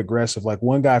needs to get aggressive. Like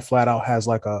one guy flat out has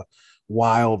like a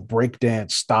wild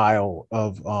breakdance style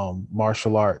of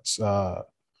martial arts.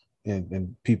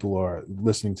 And people are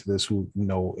listening to this who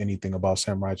know anything about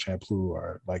Samurai Champloo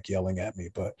are like yelling at me,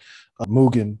 but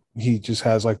Mugen, he just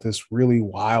has like this really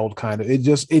wild kind of, it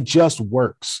just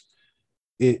works.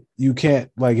 You can't,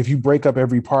 like, if you break up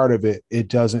every part of it,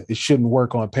 it shouldn't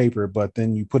work on paper, but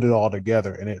then you put it all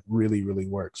together and it really, really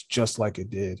works just like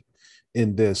it did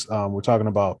in this. We're talking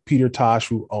about Peter Tosh,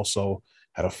 who also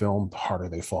had a film, The Harder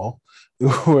They Fall,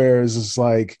 whereas it's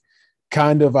like,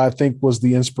 kind of, I think, was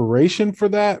the inspiration for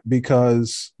that,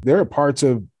 because there are parts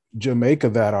of Jamaica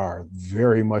that are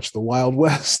very much the Wild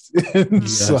West. And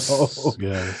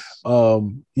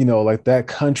like that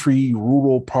country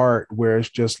rural part where it's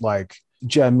just like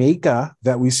Jamaica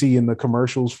that we see in the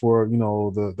commercials for,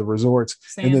 the resorts.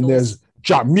 Sandals. And then there's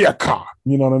Jamaica,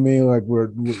 you know what I mean? Like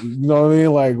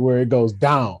like where it goes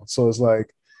down. So it's like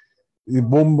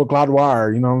boom,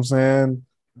 Gladoir, you know what I'm saying?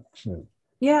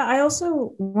 Yeah, I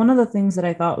also, one of the things that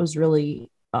I thought was really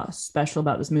special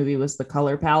about this movie was the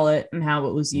color palette and how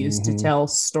it was used to tell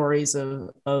stories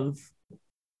of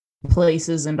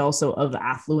places and also of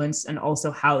affluence, and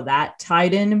also how that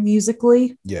tied in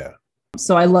musically. Yeah.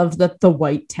 So I loved that the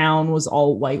white town was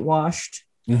all whitewashed.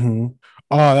 Oh,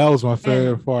 that was my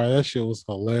favorite part. That shit was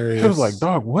hilarious. I was like,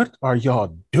 dog, what are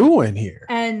y'all doing here?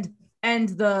 And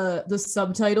the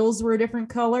subtitles were a different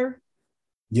color.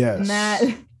 Yes. And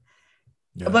that...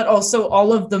 Yeah. But also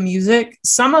all of the music,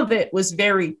 some of it was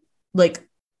very, like,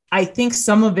 I think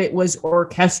some of it was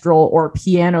orchestral or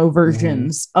piano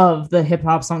versions of the hip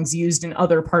hop songs used in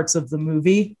other parts of the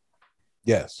movie.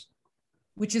 Yes.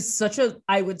 Which is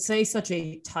I would say such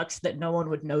a touch that no one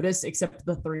would notice, except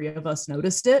the three of us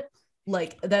noticed it.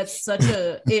 Like, that's such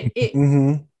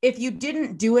if you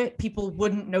didn't do it, people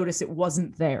wouldn't notice it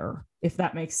wasn't there, if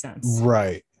that makes sense.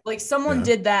 Right. Like, someone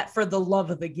did that for the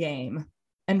love of the game.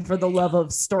 And for the love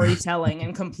of storytelling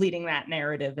and completing that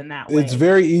narrative in that way. It's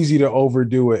very easy to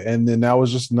overdo it. And then that was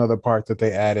just another part that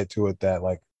they added to it that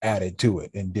like added to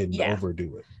it and didn't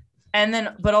overdo it. And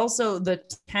then, but also the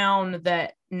town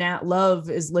that Nat Love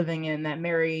is living in, that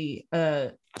Mary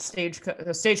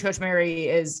Stagecoach Mary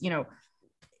is,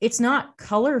 it's not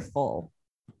colorful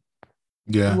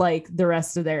like the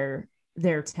rest of their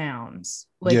towns,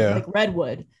 like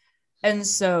Redwood. And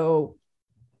so,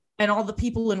 and all the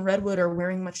people in Redwood are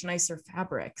wearing much nicer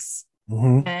fabrics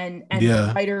and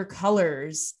brighter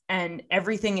colors, and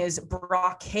everything is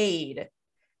brocade,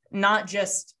 not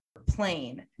just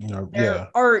plain. Their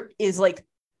art is like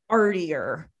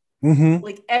artier.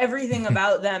 Like everything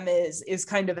about them is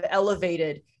kind of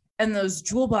elevated, and those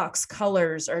jewel box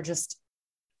colors are just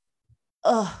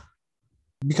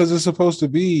because it's supposed to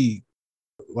be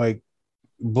like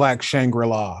Black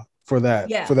Shangri-La for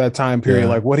that time period.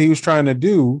 Like what he was trying to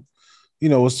do,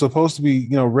 was supposed to be,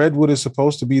 Redwood is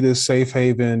supposed to be this safe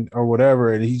haven or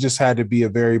whatever, and he just had to be a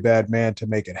very bad man to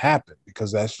make it happen,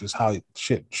 because that's just how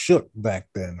shit shook back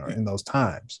then or in those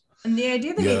times. And the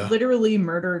idea that he literally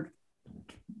murdered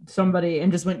somebody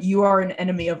and just went, "You are an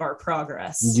enemy of our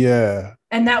progress." Yeah.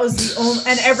 And that was the only,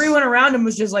 and everyone around him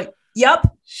was just like,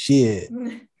 "Yep." Shit.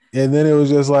 And then it was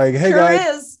just like, "Hey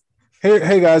guys,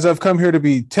 hey guys, I've come here to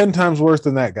be 10 times worse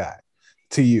than that guy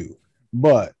to you,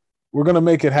 but we're gonna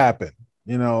make it happen."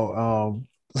 You're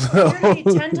gonna be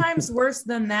 10 times worse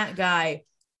than that guy,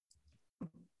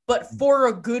 but for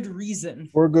a good reason.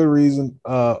 For a good reason.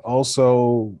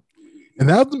 Also, and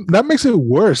that makes it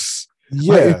worse.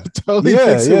 Yeah. Totally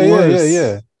makes it worse.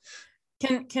 Yeah.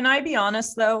 Can I be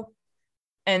honest though?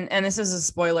 And this is a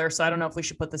spoiler, so I don't know if we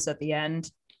should put this at the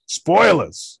end.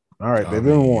 Spoilers. All right, they've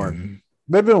been warned.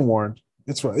 They've been warned.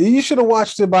 It's fine. You should have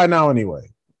watched it by now anyway.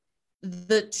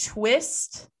 The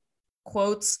twist,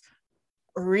 quotes,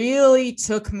 really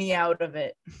took me out of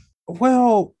it.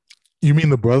 Well, you mean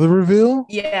the brother reveal?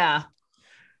 Yeah.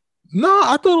 No,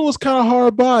 I thought it was kind of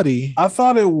hard body. I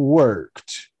thought it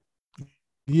worked.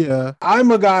 Yeah.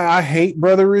 I'm a guy, I hate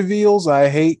brother reveals. I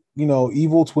hate,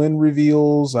 evil twin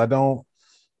reveals. I don't.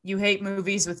 You hate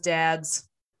movies with dads.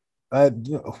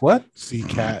 What? See,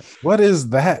 Cat. What is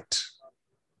that?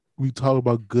 We talked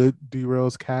about good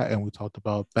derails, Cat, and we talked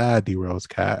about bad derails,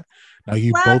 Cat. Now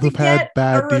you both have had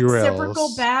bad derails.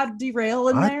 Reciprocal bad derail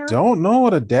in there. I don't know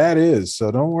what a dad is, so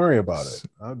don't worry about it.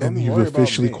 And you've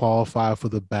officially qualified for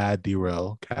the bad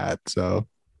derail, Cat. So,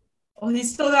 well,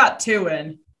 he's still got 2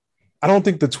 in. I don't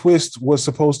think the twist was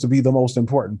supposed to be the most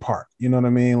important part. You know what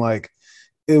I mean? Like,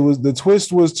 the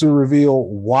twist was to reveal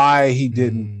why he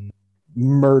didn't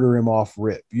murder him off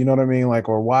rip. You know what I mean? Like,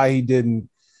 or why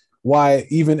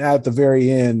even at the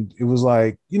very end, it was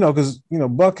like, because,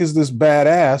 Buck is this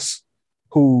badass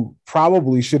who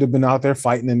probably should have been out there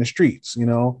fighting in the streets,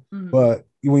 But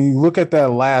when you look at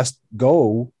that last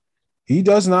go, he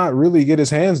does not really get his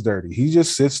hands dirty. He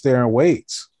just sits there and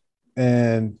waits.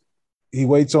 And he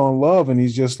waits on Love, and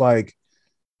he's just like,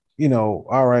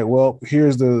 all right, well,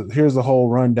 here's the whole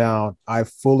rundown. I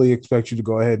fully expect you to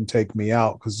go ahead and take me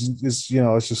out, because it's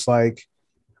just like,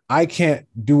 I can't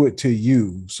do it to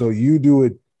you, so you do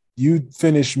it. You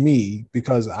finish me,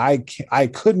 because I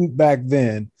couldn't back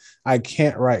then. I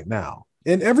can't right now.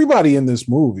 And everybody in this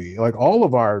movie, like all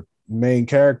of our main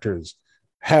characters,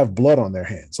 have blood on their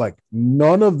hands. Like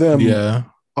none of them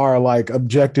are like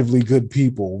objectively good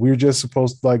people. We're just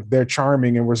supposed to, like, they're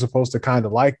charming and we're supposed to kind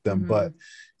of like them. But,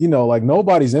 like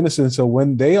nobody's innocent. So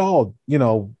when they all,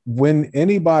 when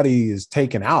anybody is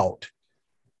taken out,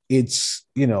 it's,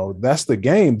 that's the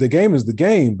game. The game is the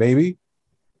game, baby.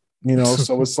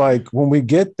 So it's like when we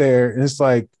get there, and it's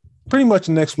like pretty much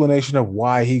an explanation of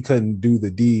why he couldn't do the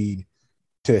deed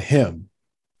to him.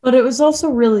 But it was also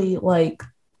really like,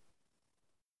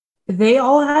 they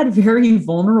all had very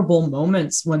vulnerable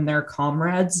moments when their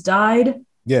comrades died.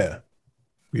 Yeah.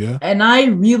 Yeah. And I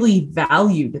really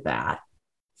valued that.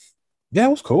 Yeah,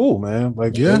 it was cool, man.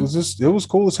 Like, it was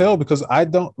cool as hell, because I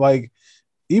don't like,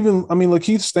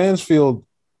 Lakeith Stanfield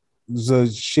was a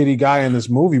shitty guy in this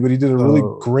movie, but he did a really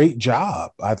great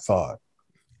job, I thought.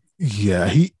 Yeah,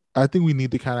 I think we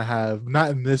need to kind of have,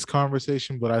 not in this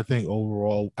conversation, but I think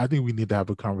overall, I think we need to have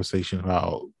a conversation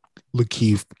about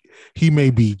Lakeith. He may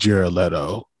be Jared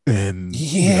Leto in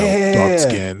dark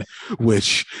skin,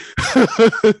 which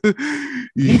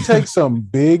he takes some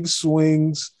big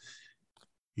swings.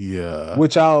 Yeah.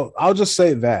 Which I'll just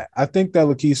say that I think that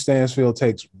Lakeith Stanfield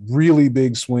takes really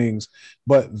big swings,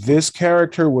 but this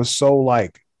character was so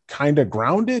like kind of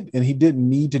grounded, and he didn't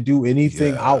need to do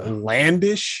anything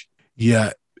outlandish.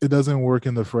 Yeah, it doesn't work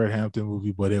in the Fred Hampton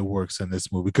movie, but it works in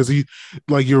this movie, because he,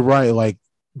 like, you're right, like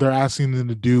they're asking them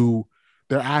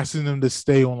to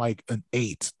stay on like an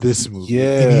 8 this movie.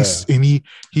 Yeah. And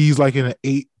he's like in an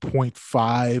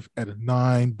 8.5 at a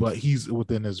 9, but he's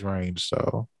within his range.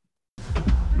 So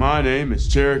My name is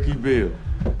Cherokee Bill.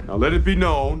 Now let it be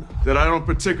known that I don't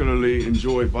particularly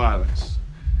enjoy violence.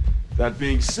 That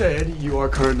being said, you are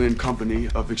currently in company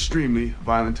of extremely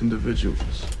violent individuals.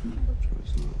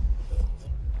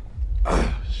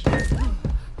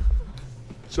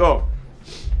 So,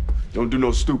 don't do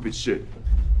no stupid shit.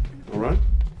 All right?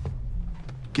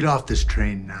 Get off this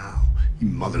train now, you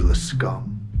motherless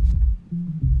scum.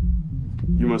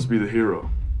 You must be the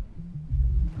hero.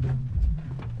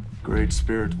 Great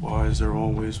spirit wise, there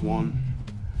always one.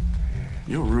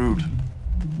 You're rude.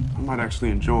 I might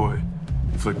actually enjoy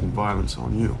inflicting violence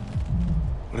on you.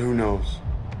 But who knows?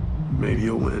 Maybe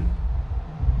you'll win.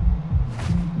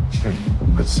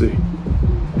 Let's see.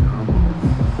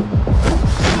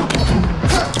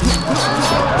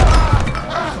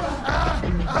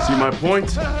 See my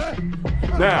point?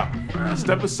 Now,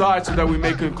 step aside so that we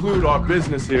may conclude our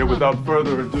business here without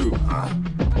further ado.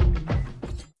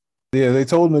 Yeah, they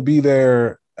told him to be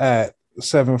there at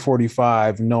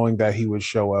 7:45, knowing that he would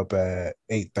show up at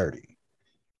 8:30.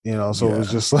 You know, so it was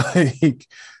just like,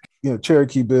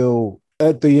 Cherokee Bill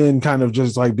at the end kind of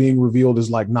just like being revealed as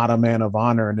like not a man of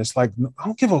honor. And it's like, I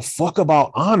don't give a fuck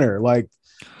about honor. Like,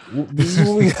 this is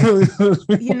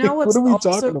You know what's what are we also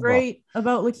talking great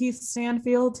about Lakeith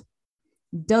Stanfield?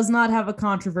 Does not have a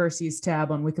controversies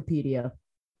tab on Wikipedia.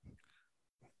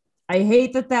 I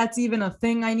hate that that's even a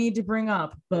thing I need to bring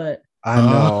up, but I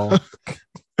know.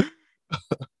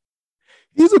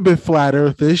 He's a bit flat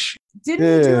earthish.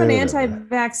 Didn't he do an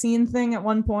anti-vaccine thing at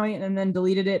one point and then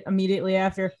deleted it immediately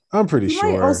after? I'm pretty he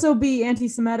sure. Might also be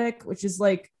anti-Semitic, which is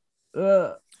like,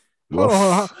 Hold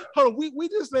on. We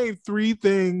just named 3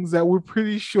 things that we're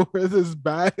pretty sure is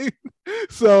bad.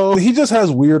 So he just has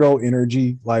weirdo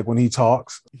energy, like when he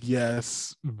talks.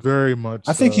 Yes, very much.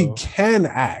 I think he can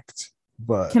act,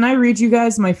 but can I read you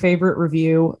guys my favorite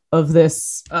review of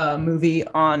this movie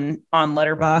on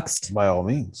Letterboxd? By all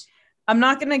means. I'm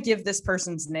not going to give this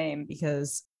person's name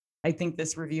because I think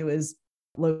this review is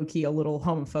low-key a little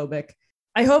homophobic.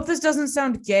 I hope this doesn't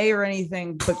sound gay or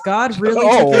anything, but God really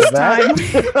took his time.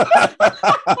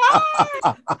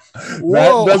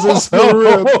 That doesn't sound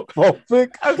homophobic.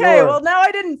 Okay, Sure. well, now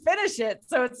I didn't finish it,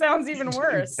 so it sounds even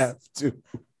worse. You have to.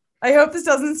 I hope this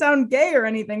doesn't sound gay or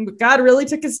anything, but God really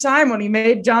took his time when he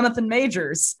made Jonathan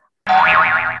Majors.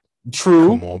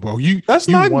 True. Come on, bro. That's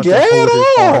you not want gay to hold his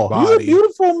at hard all. He's a body.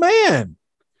 beautiful man.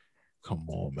 Come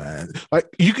on, man.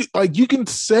 You can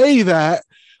say that.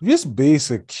 Just be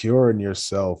secure in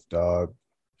yourself, dog.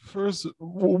 First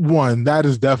one, that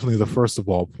is definitely the first of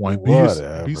all point.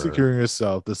 Whatever. Be secure in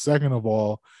yourself. The second of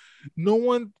all, no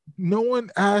one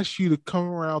asked you to come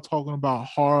around talking about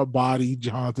hard body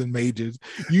Jonathan Majors.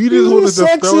 You just wanted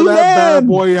to throw that bad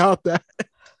boy out there.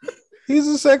 He's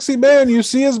a sexy man. You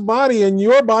see his body, and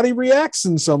your body reacts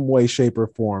in some way, shape, or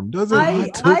form. Doesn't I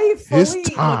it? fully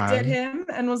looked at him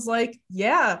and was like,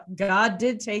 yeah, God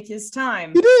did take his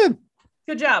time. He did.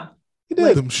 Good job. He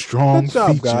did. Them strong Good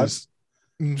job, features.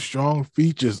 Strong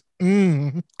features.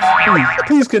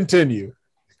 Please continue,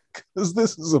 because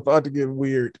this is about to get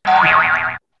weird.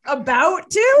 About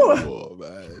to? Oh,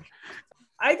 man.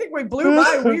 I think we blew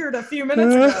by weird a few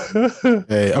minutes ago.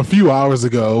 Hey, a few hours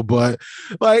ago, but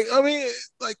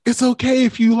it's okay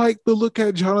if you like to look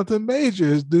at Jonathan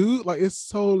Majors, dude. Like, it's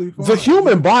totally fine. The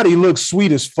human body looks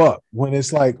sweet as fuck when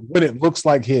it looks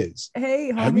like his.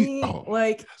 Hey,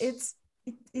 homie,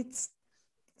 it's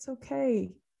okay.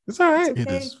 It's all right. It's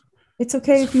okay. It's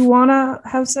okay if you want to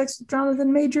have sex with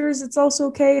Jonathan Majors. It's also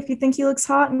okay if you think he looks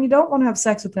hot and you don't want to have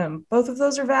sex with him. Both of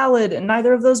those are valid, and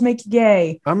neither of those make you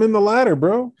gay. I'm in the latter,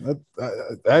 bro.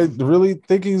 I really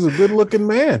think he's a good-looking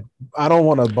man. I don't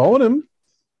want to bone him,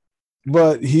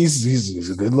 but he's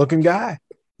a good-looking guy.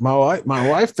 My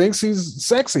wife thinks he's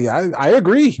sexy. I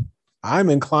agree. I'm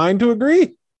inclined to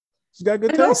agree. He's got good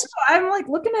And taste. also, I'm like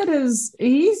looking at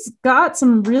he's got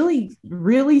some really,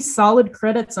 really solid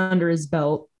credits under his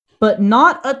belt, but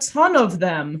not a ton of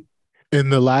them. In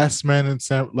the last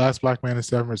Black Man in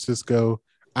San Francisco,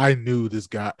 I knew this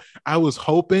guy. I was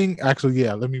hoping, let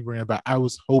me bring it back. I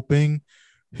was hoping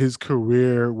his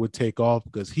career would take off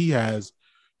because he has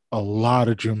a lot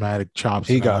of dramatic chops.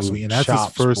 He in that got movie, some and that's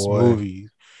chops, his first boy. movie.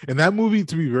 And that movie,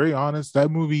 to be very honest,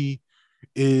 it's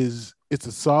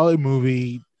a solid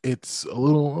movie. It's a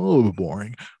little bit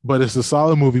boring, but it's a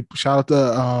solid movie. Shout out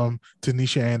to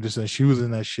Tanisha Anderson. She was in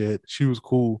that shit. She was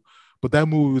cool. But that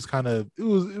movie was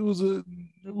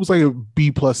it was like a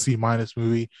B plus C minus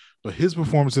movie. But his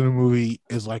performance in the movie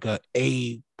is like a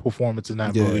A performance in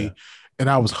that movie. And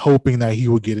I was hoping that he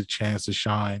would get a chance to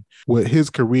shine. What his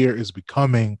career is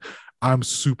becoming, I'm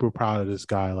super proud of this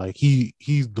guy. Like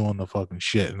he's doing the fucking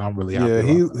shit, and I'm really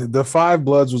happy. Yeah, the Five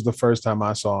Bloods was the first time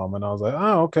I saw him, and I was like,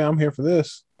 oh, okay, I'm here for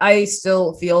this. I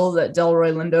still feel that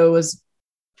Delroy Lindo was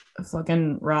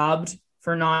fucking robbed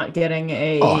for not getting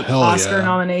a Oscar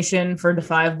nomination for The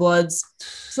Five Bloods.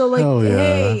 So like,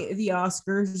 hey, the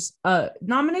Oscars,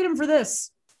 nominate him for this.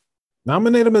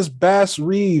 Nominate him as Bass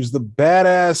Reeves, the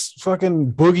badass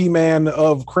fucking boogeyman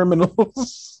of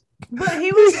criminals. But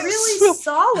he was really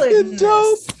solid in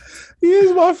this. He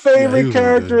is my favorite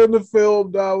character in the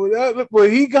film, dog.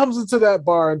 When he comes into that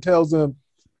bar and tells them,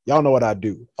 y'all know what I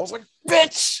do. I was like,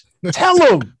 bitch, tell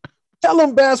him. Tell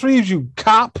him, Bass Reeves, you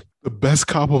cop. The best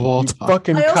cop of all time.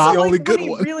 Fucking I also cop. like Only when good he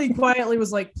one. really quietly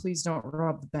was like, please don't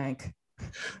rob the bank.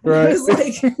 Right. It was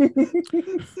like,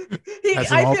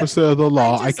 As an officer of the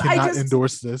law, I I cannot just-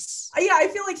 endorse this. yeah, I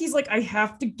feel like he's like, I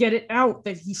have to get it out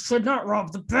that he should not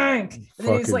rob the bank. And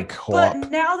then he's Fucking like, cop.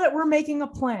 but now that we're making a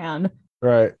plan,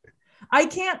 Right. I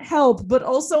can't help, but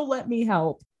also let me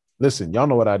help. Listen, y'all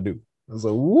know what I do. I was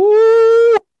like,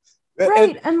 woo.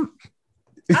 Right. And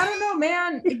I don't know,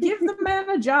 man. Give the man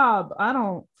a job. I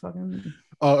don't fucking.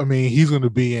 I mean, he's going to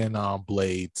be in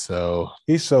Blade, so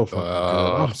he's so fucking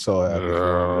good. I'm so happy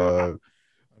for him.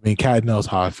 I mean, Kat knows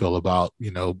how I feel about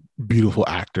beautiful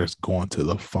actors going to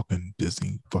the fucking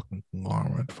Disney fucking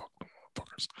conglomerate. Fuck them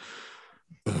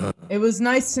motherfuckers. It was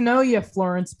nice to know you,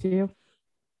 Florence Pugh.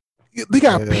 They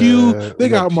got Pugh, they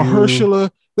got Pugh.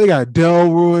 Mahershala, they got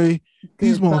Delroy.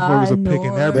 These motherfuckers are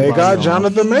picking everybody. They got off.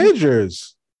 Jonathan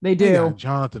Majors. They They do. got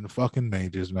Jonathan fucking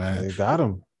Majors, man. They got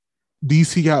him.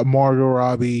 DC got Margot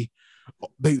Robbie.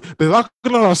 They're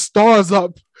locking our stars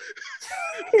up.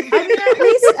 I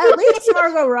mean, at least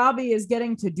Margot Robbie is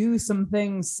getting to do some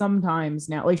things sometimes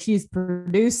now. Like she's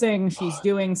producing, she's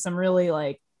doing some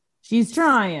really she's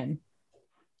trying.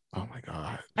 Oh my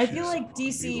god! I feel like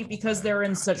DC, because they're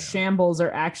in such shambles,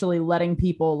 are actually letting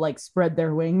people spread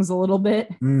their wings a little bit.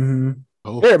 Mm-hmm.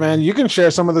 Here, man, you can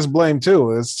share some of this blame too.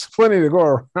 There's plenty to go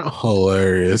around.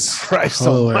 Hilarious. Christ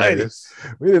almighty.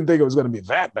 We didn't think it was going to be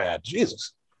that bad.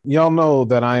 Jesus. Y'all know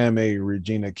that I am a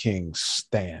Regina King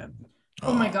stan.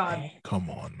 Oh my god.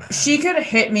 Come on, man. She could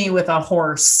hit me with a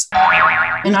horse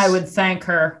and I would thank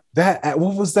her.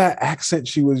 What was that accent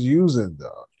she was using,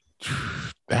 though?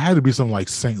 That had to be some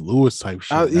St. Louis type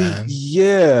shit, man.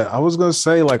 Yeah, I was gonna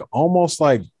say almost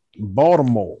like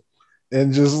Baltimore,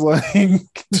 and just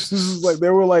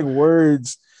there were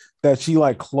words that she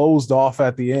closed off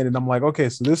at the end, and I'm like, okay,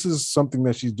 so this is something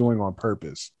that she's doing on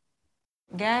purpose.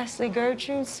 Ghastly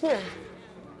Gertrude Smith.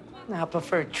 I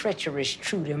prefer treacherous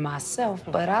Trudy myself,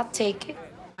 but I'll take it.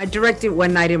 I directed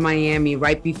One Night in Miami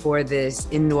right before this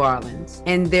in New Orleans.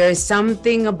 And there's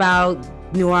something about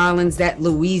New Orleans, that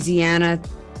Louisiana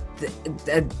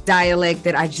the dialect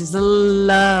that I just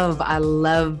love.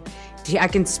 I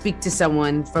can speak to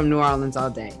someone from New Orleans all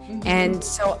day. Mm-hmm. And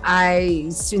so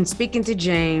in speaking to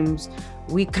James,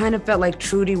 we kind of felt like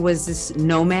Trudy was this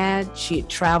nomad. She had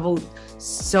traveled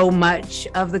so much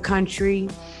of the country.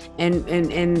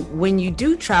 And when you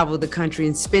do travel the country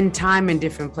and spend time in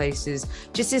different places,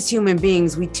 just as human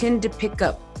beings, we tend to pick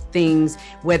up things,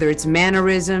 whether it's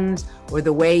mannerisms or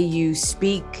the way you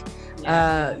speak.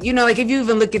 If you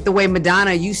even look at the way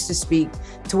Madonna used to speak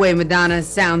to the way Madonna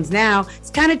sounds now, it's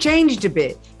kind of changed a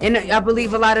bit. And I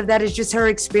believe a lot of that is just her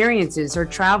experiences, her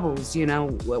travels,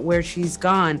 where she's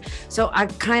gone. So I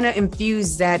kind of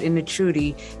infused that into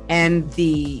Trudy, and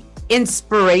the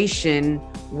inspiration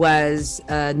was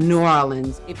New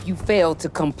Orleans. If you fail to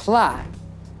comply,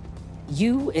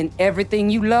 you and everything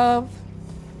you love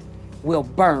will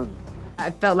burn. I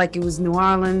felt like it was New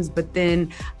Orleans, but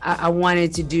then I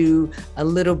wanted to do a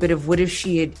little bit of what if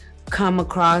she had come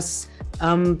across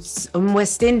some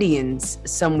West Indians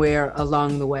somewhere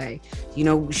along the way.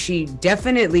 She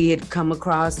definitely had come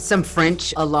across some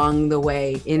French along the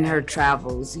way in her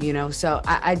travels, So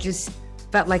I just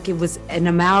felt like it was an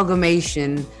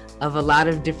amalgamation of a lot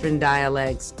of different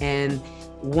dialects. And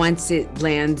once it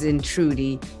lands in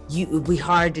Trudy, it would be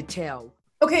hard to tell.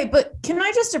 Okay, but can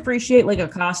I just appreciate a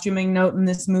costuming note in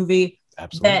this movie?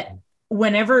 Absolutely. That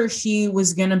whenever she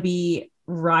was going to be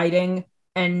riding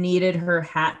and needed her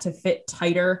hat to fit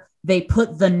tighter, they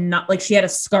put the knot, she had a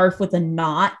scarf with a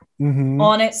knot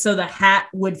on it so the hat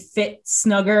would fit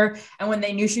snugger. And when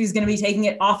they knew she was going to be taking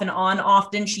it off and on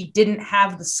often, she didn't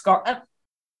have the scarf.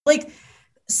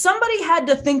 Somebody had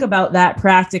to think about that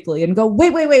practically and go,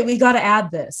 wait, we got to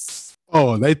add this.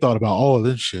 Oh, they thought about all of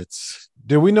this shits.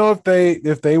 Did we know if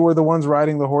they were the ones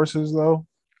riding the horses though?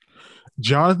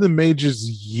 Jonathan Majors,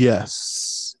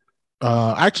 yes.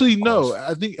 Actually, no.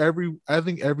 I think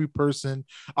every person.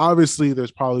 Obviously,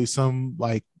 there's probably some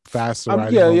faster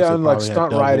riding. Yeah, homes, yeah, they and like probably had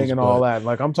stunt riding doubles, and all but- that.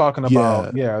 Like I'm talking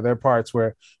about, yeah, there are parts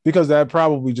where because that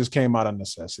probably just came out of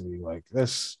necessity. Like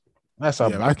that's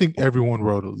Yeah, I think everyone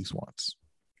rode at least once.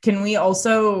 Can we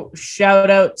also shout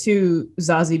out to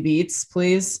Zazie Beats,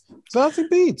 please? Zazie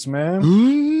Beats, man.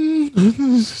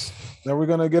 Are we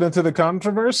gonna get into the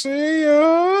controversy?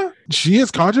 She is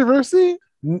controversy.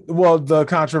 Well, the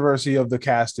controversy of the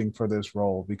casting for this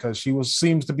role because she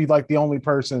seems to be like the only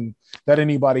person that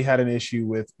anybody had an issue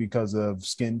with because of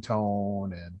skin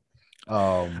tone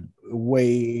and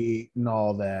weight and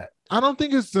all that. I don't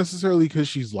think it's necessarily because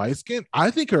she's light skinned. I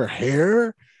think her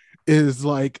hair is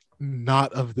like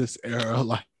not of this era.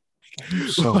 Like,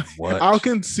 so what? I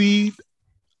can see.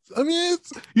 I mean,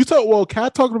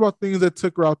 Kat talking about things that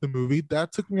took her out the movie.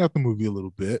 That took me out the movie a little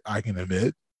bit, I can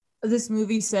admit. This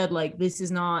movie said, like, these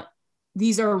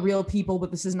are real people,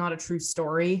 but this is not a true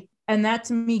story. And that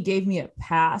to me gave me a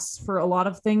pass for a lot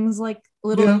of things, like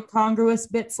little incongruous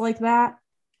bits like that.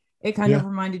 It kind of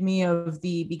reminded me of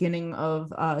the beginning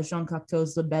of Jean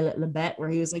Cocteau's La Belle et la Bête, where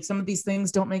he was like, some of these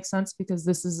things don't make sense because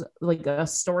this is like a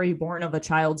story born of a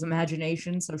child's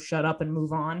imagination. So shut up and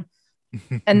move on.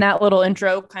 And that little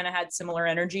intro kind of had similar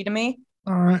energy to me.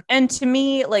 All right. And to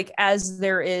me, like, as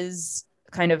there is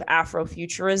kind of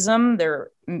Afrofuturism,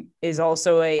 there is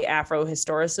also a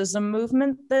Afrohistoricism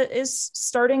movement that is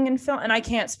starting in film. And I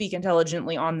can't speak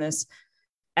intelligently on this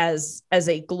as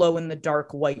a glow in the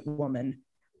dark white woman,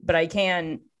 but I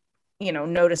can,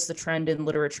 notice the trend in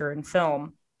literature and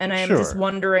film. And I am just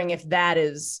wondering if that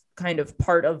is kind of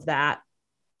part of that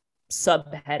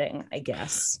subheading, I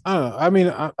guess. I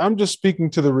mean, I'm just speaking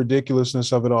to the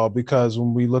ridiculousness of it all because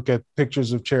when we look at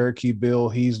pictures of Cherokee Bill,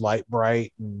 he's light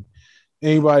bright, and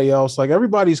anybody else, like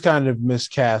everybody's kind of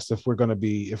miscast if we're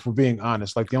being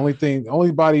honest. Like the only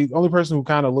person who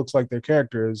kind of looks like their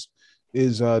character is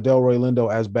Delroy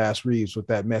Lindo as Bass Reeves with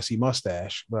that messy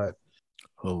mustache, but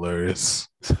hilarious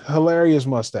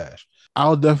mustache.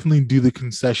 I'll definitely do the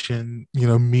concession.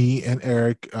 Me and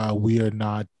Eric,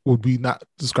 would be not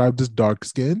described as dark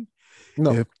skinned.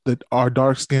 No, if our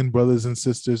dark skinned brothers and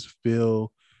sisters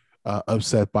feel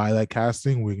upset by that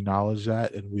casting, we acknowledge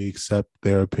that and we accept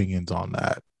their opinions on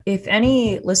that. If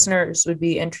any listeners would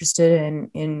be interested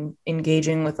in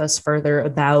engaging with us further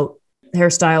about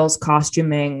hairstyles,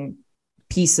 costuming,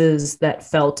 pieces that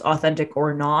felt authentic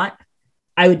or not,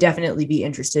 I would definitely be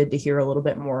interested to hear a little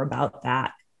bit more about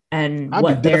that. And I'd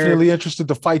be definitely interested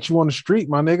to fight you on the street,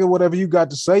 my nigga. Whatever you got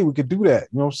to say, we could do that.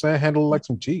 You know what I'm saying? Handle it like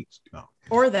some cheese.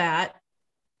 Or that.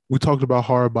 We talked about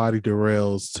hard body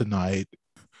derails tonight.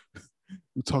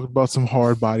 We talked about some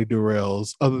hard body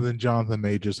derails other than Jonathan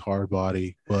Major's hard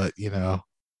body, but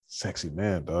sexy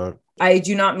man, dog. I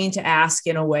do not mean to ask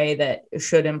in a way that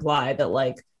should imply that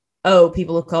like, oh,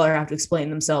 people of color have to explain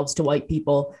themselves to white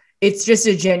people. It's just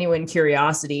a genuine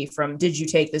curiosity from, did you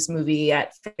take this movie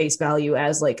at face value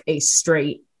as like a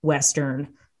straight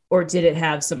Western, or did it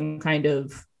have some kind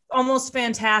of almost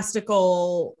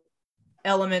fantastical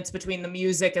elements between the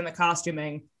music and the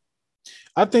costuming?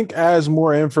 I think as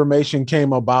more information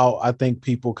came about, I think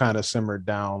people kind of simmered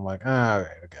down like, I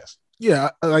guess. Yeah,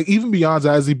 like even beyond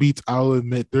Zazie Beats, I'll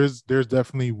admit there's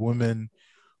definitely women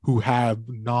who have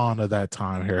none of that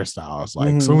time hairstyles.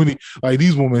 Like so many, like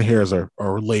these women hairs are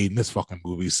laid in this fucking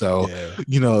movie. So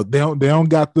they don't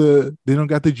got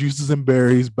the juices and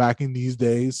berries back in these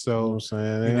days. So you know what I'm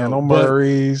saying, they got no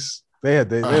Murrays. They had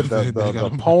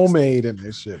the pomade in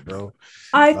this shit, bro.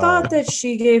 I thought that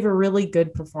she gave a really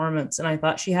good performance, and I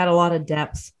thought she had a lot of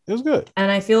depth. It was good,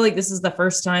 and I feel like this is the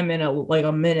first time in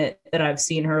a minute that I've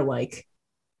seen her like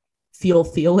feel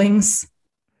feelings.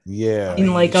 Yeah,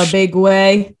 in like a big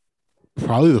way.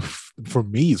 Probably for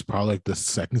me, it's probably like the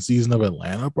second season of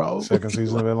Atlanta, probably. Second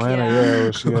season of Atlanta,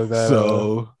 yeah. She had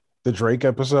that, the Drake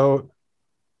episode.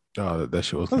 Oh, that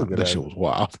shit was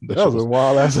wild. That was a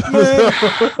wild ass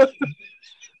episode.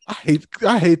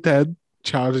 I hate that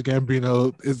Childish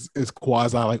Gambino is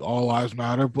quasi like All Lives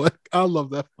Matter, but I love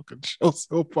that fucking show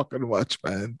so fucking much,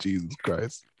 man. Jesus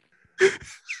Christ.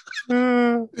 It's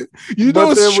true,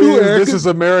 Eric. This is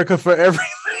America for everything.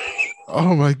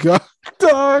 Oh my god,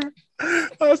 dog.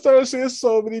 I started seeing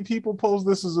so many people post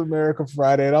 "This is America"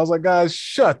 Friday, and I was like, guys,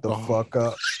 shut the fuck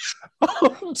up.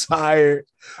 I'm tired.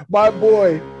 My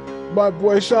boy,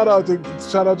 shout out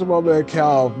to my man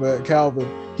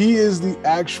Calvin. He is the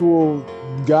actual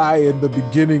guy in the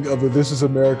beginning of the "This is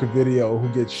America" video who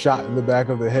gets shot in the back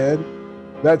of the head.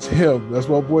 That's him. That's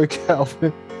my boy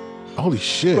Calvin. Holy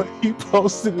shit. But he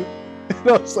posted it, and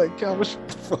I was like, Calvin, shut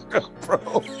the fuck up, bro.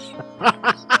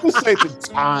 This ain't the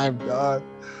time, dog.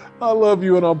 I love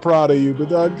you and I'm proud of you, but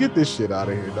dog, get this shit out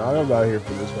of here, dog. I'm not here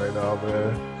for this right now,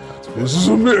 man. This is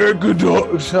America,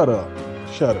 dog. Shut up.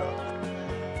 Shut up.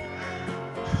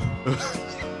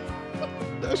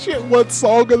 That shit, what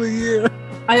song of the year?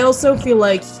 I also feel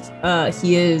like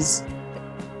he is,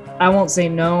 I won't say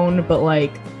known, but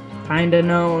like kind of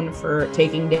known for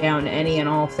taking down any and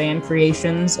all fan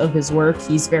creations of his work.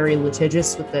 He's very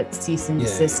litigious with that cease and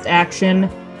desist action.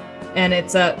 And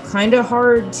it's kind of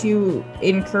hard to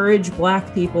encourage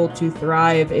Black people to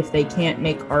thrive if they can't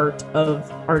make art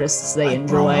of artists they enjoy.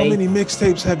 Bro, how many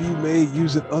mixtapes have you made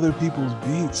using other people's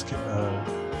beats?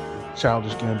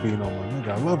 Childish Gambino, my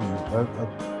nigga, I love you.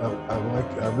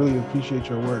 I really appreciate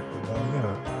your work.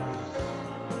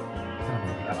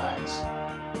 Relax.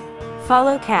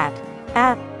 Follow Kat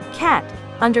at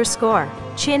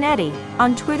 @cat_Chinetti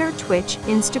on Twitter, Twitch,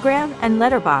 Instagram, and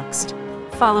Letterboxd.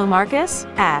 Follow Marcus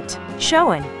at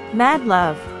Showin' Mad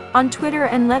Love on Twitter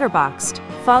and Letterboxd.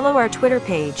 Follow our Twitter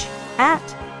page at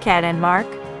Cat and Mark,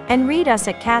 and read us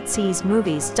at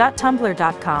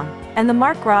catseesmovies.tumblr.com and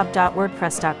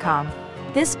themarkrob.wordpress.com.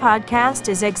 This podcast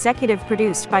is executive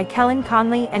produced by Kellen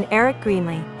Conley and Eric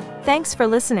Greenlee. Thanks for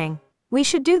listening. We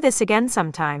should do this again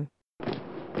sometime.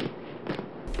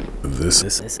 This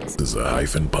is a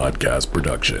Hyphen Podcast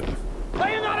production. Are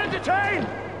you not entertained?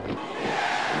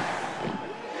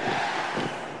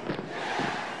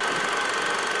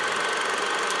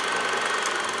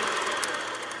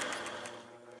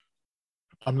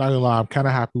 I'm not gonna lie, I'm kind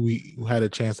of happy we had a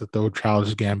chance to throw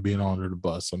Childish Gambino under the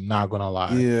bus. I'm not gonna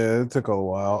lie. Yeah, it took a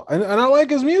while. And I like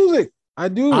his music. I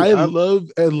do. I love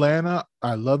Atlanta.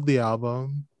 I love the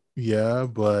album. Yeah,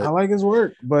 but I like his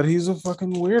work, but he's a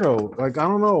fucking weirdo. Like, I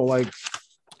don't know. Like,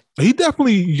 he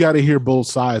definitely, you got to hear both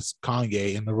sides.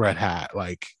 Kanye in the red hat.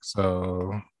 Like,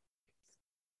 so.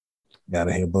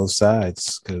 Gotta hear both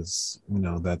sides because, you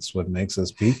know, that's what makes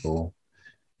us people.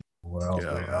 Well,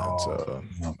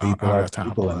 people are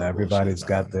people, and everybody's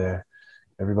got their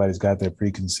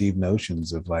preconceived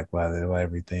notions of like why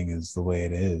everything is the way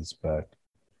it is. But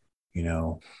you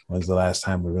know, when's the last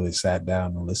time we really sat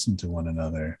down and listened to one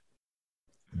another?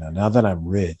 You know, now that I'm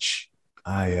rich,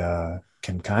 I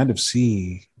can kind of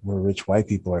see where rich white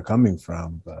people are coming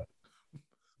from. But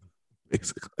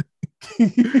basically,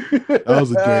 that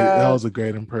was a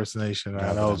great impersonation.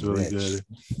 Man. That was really good.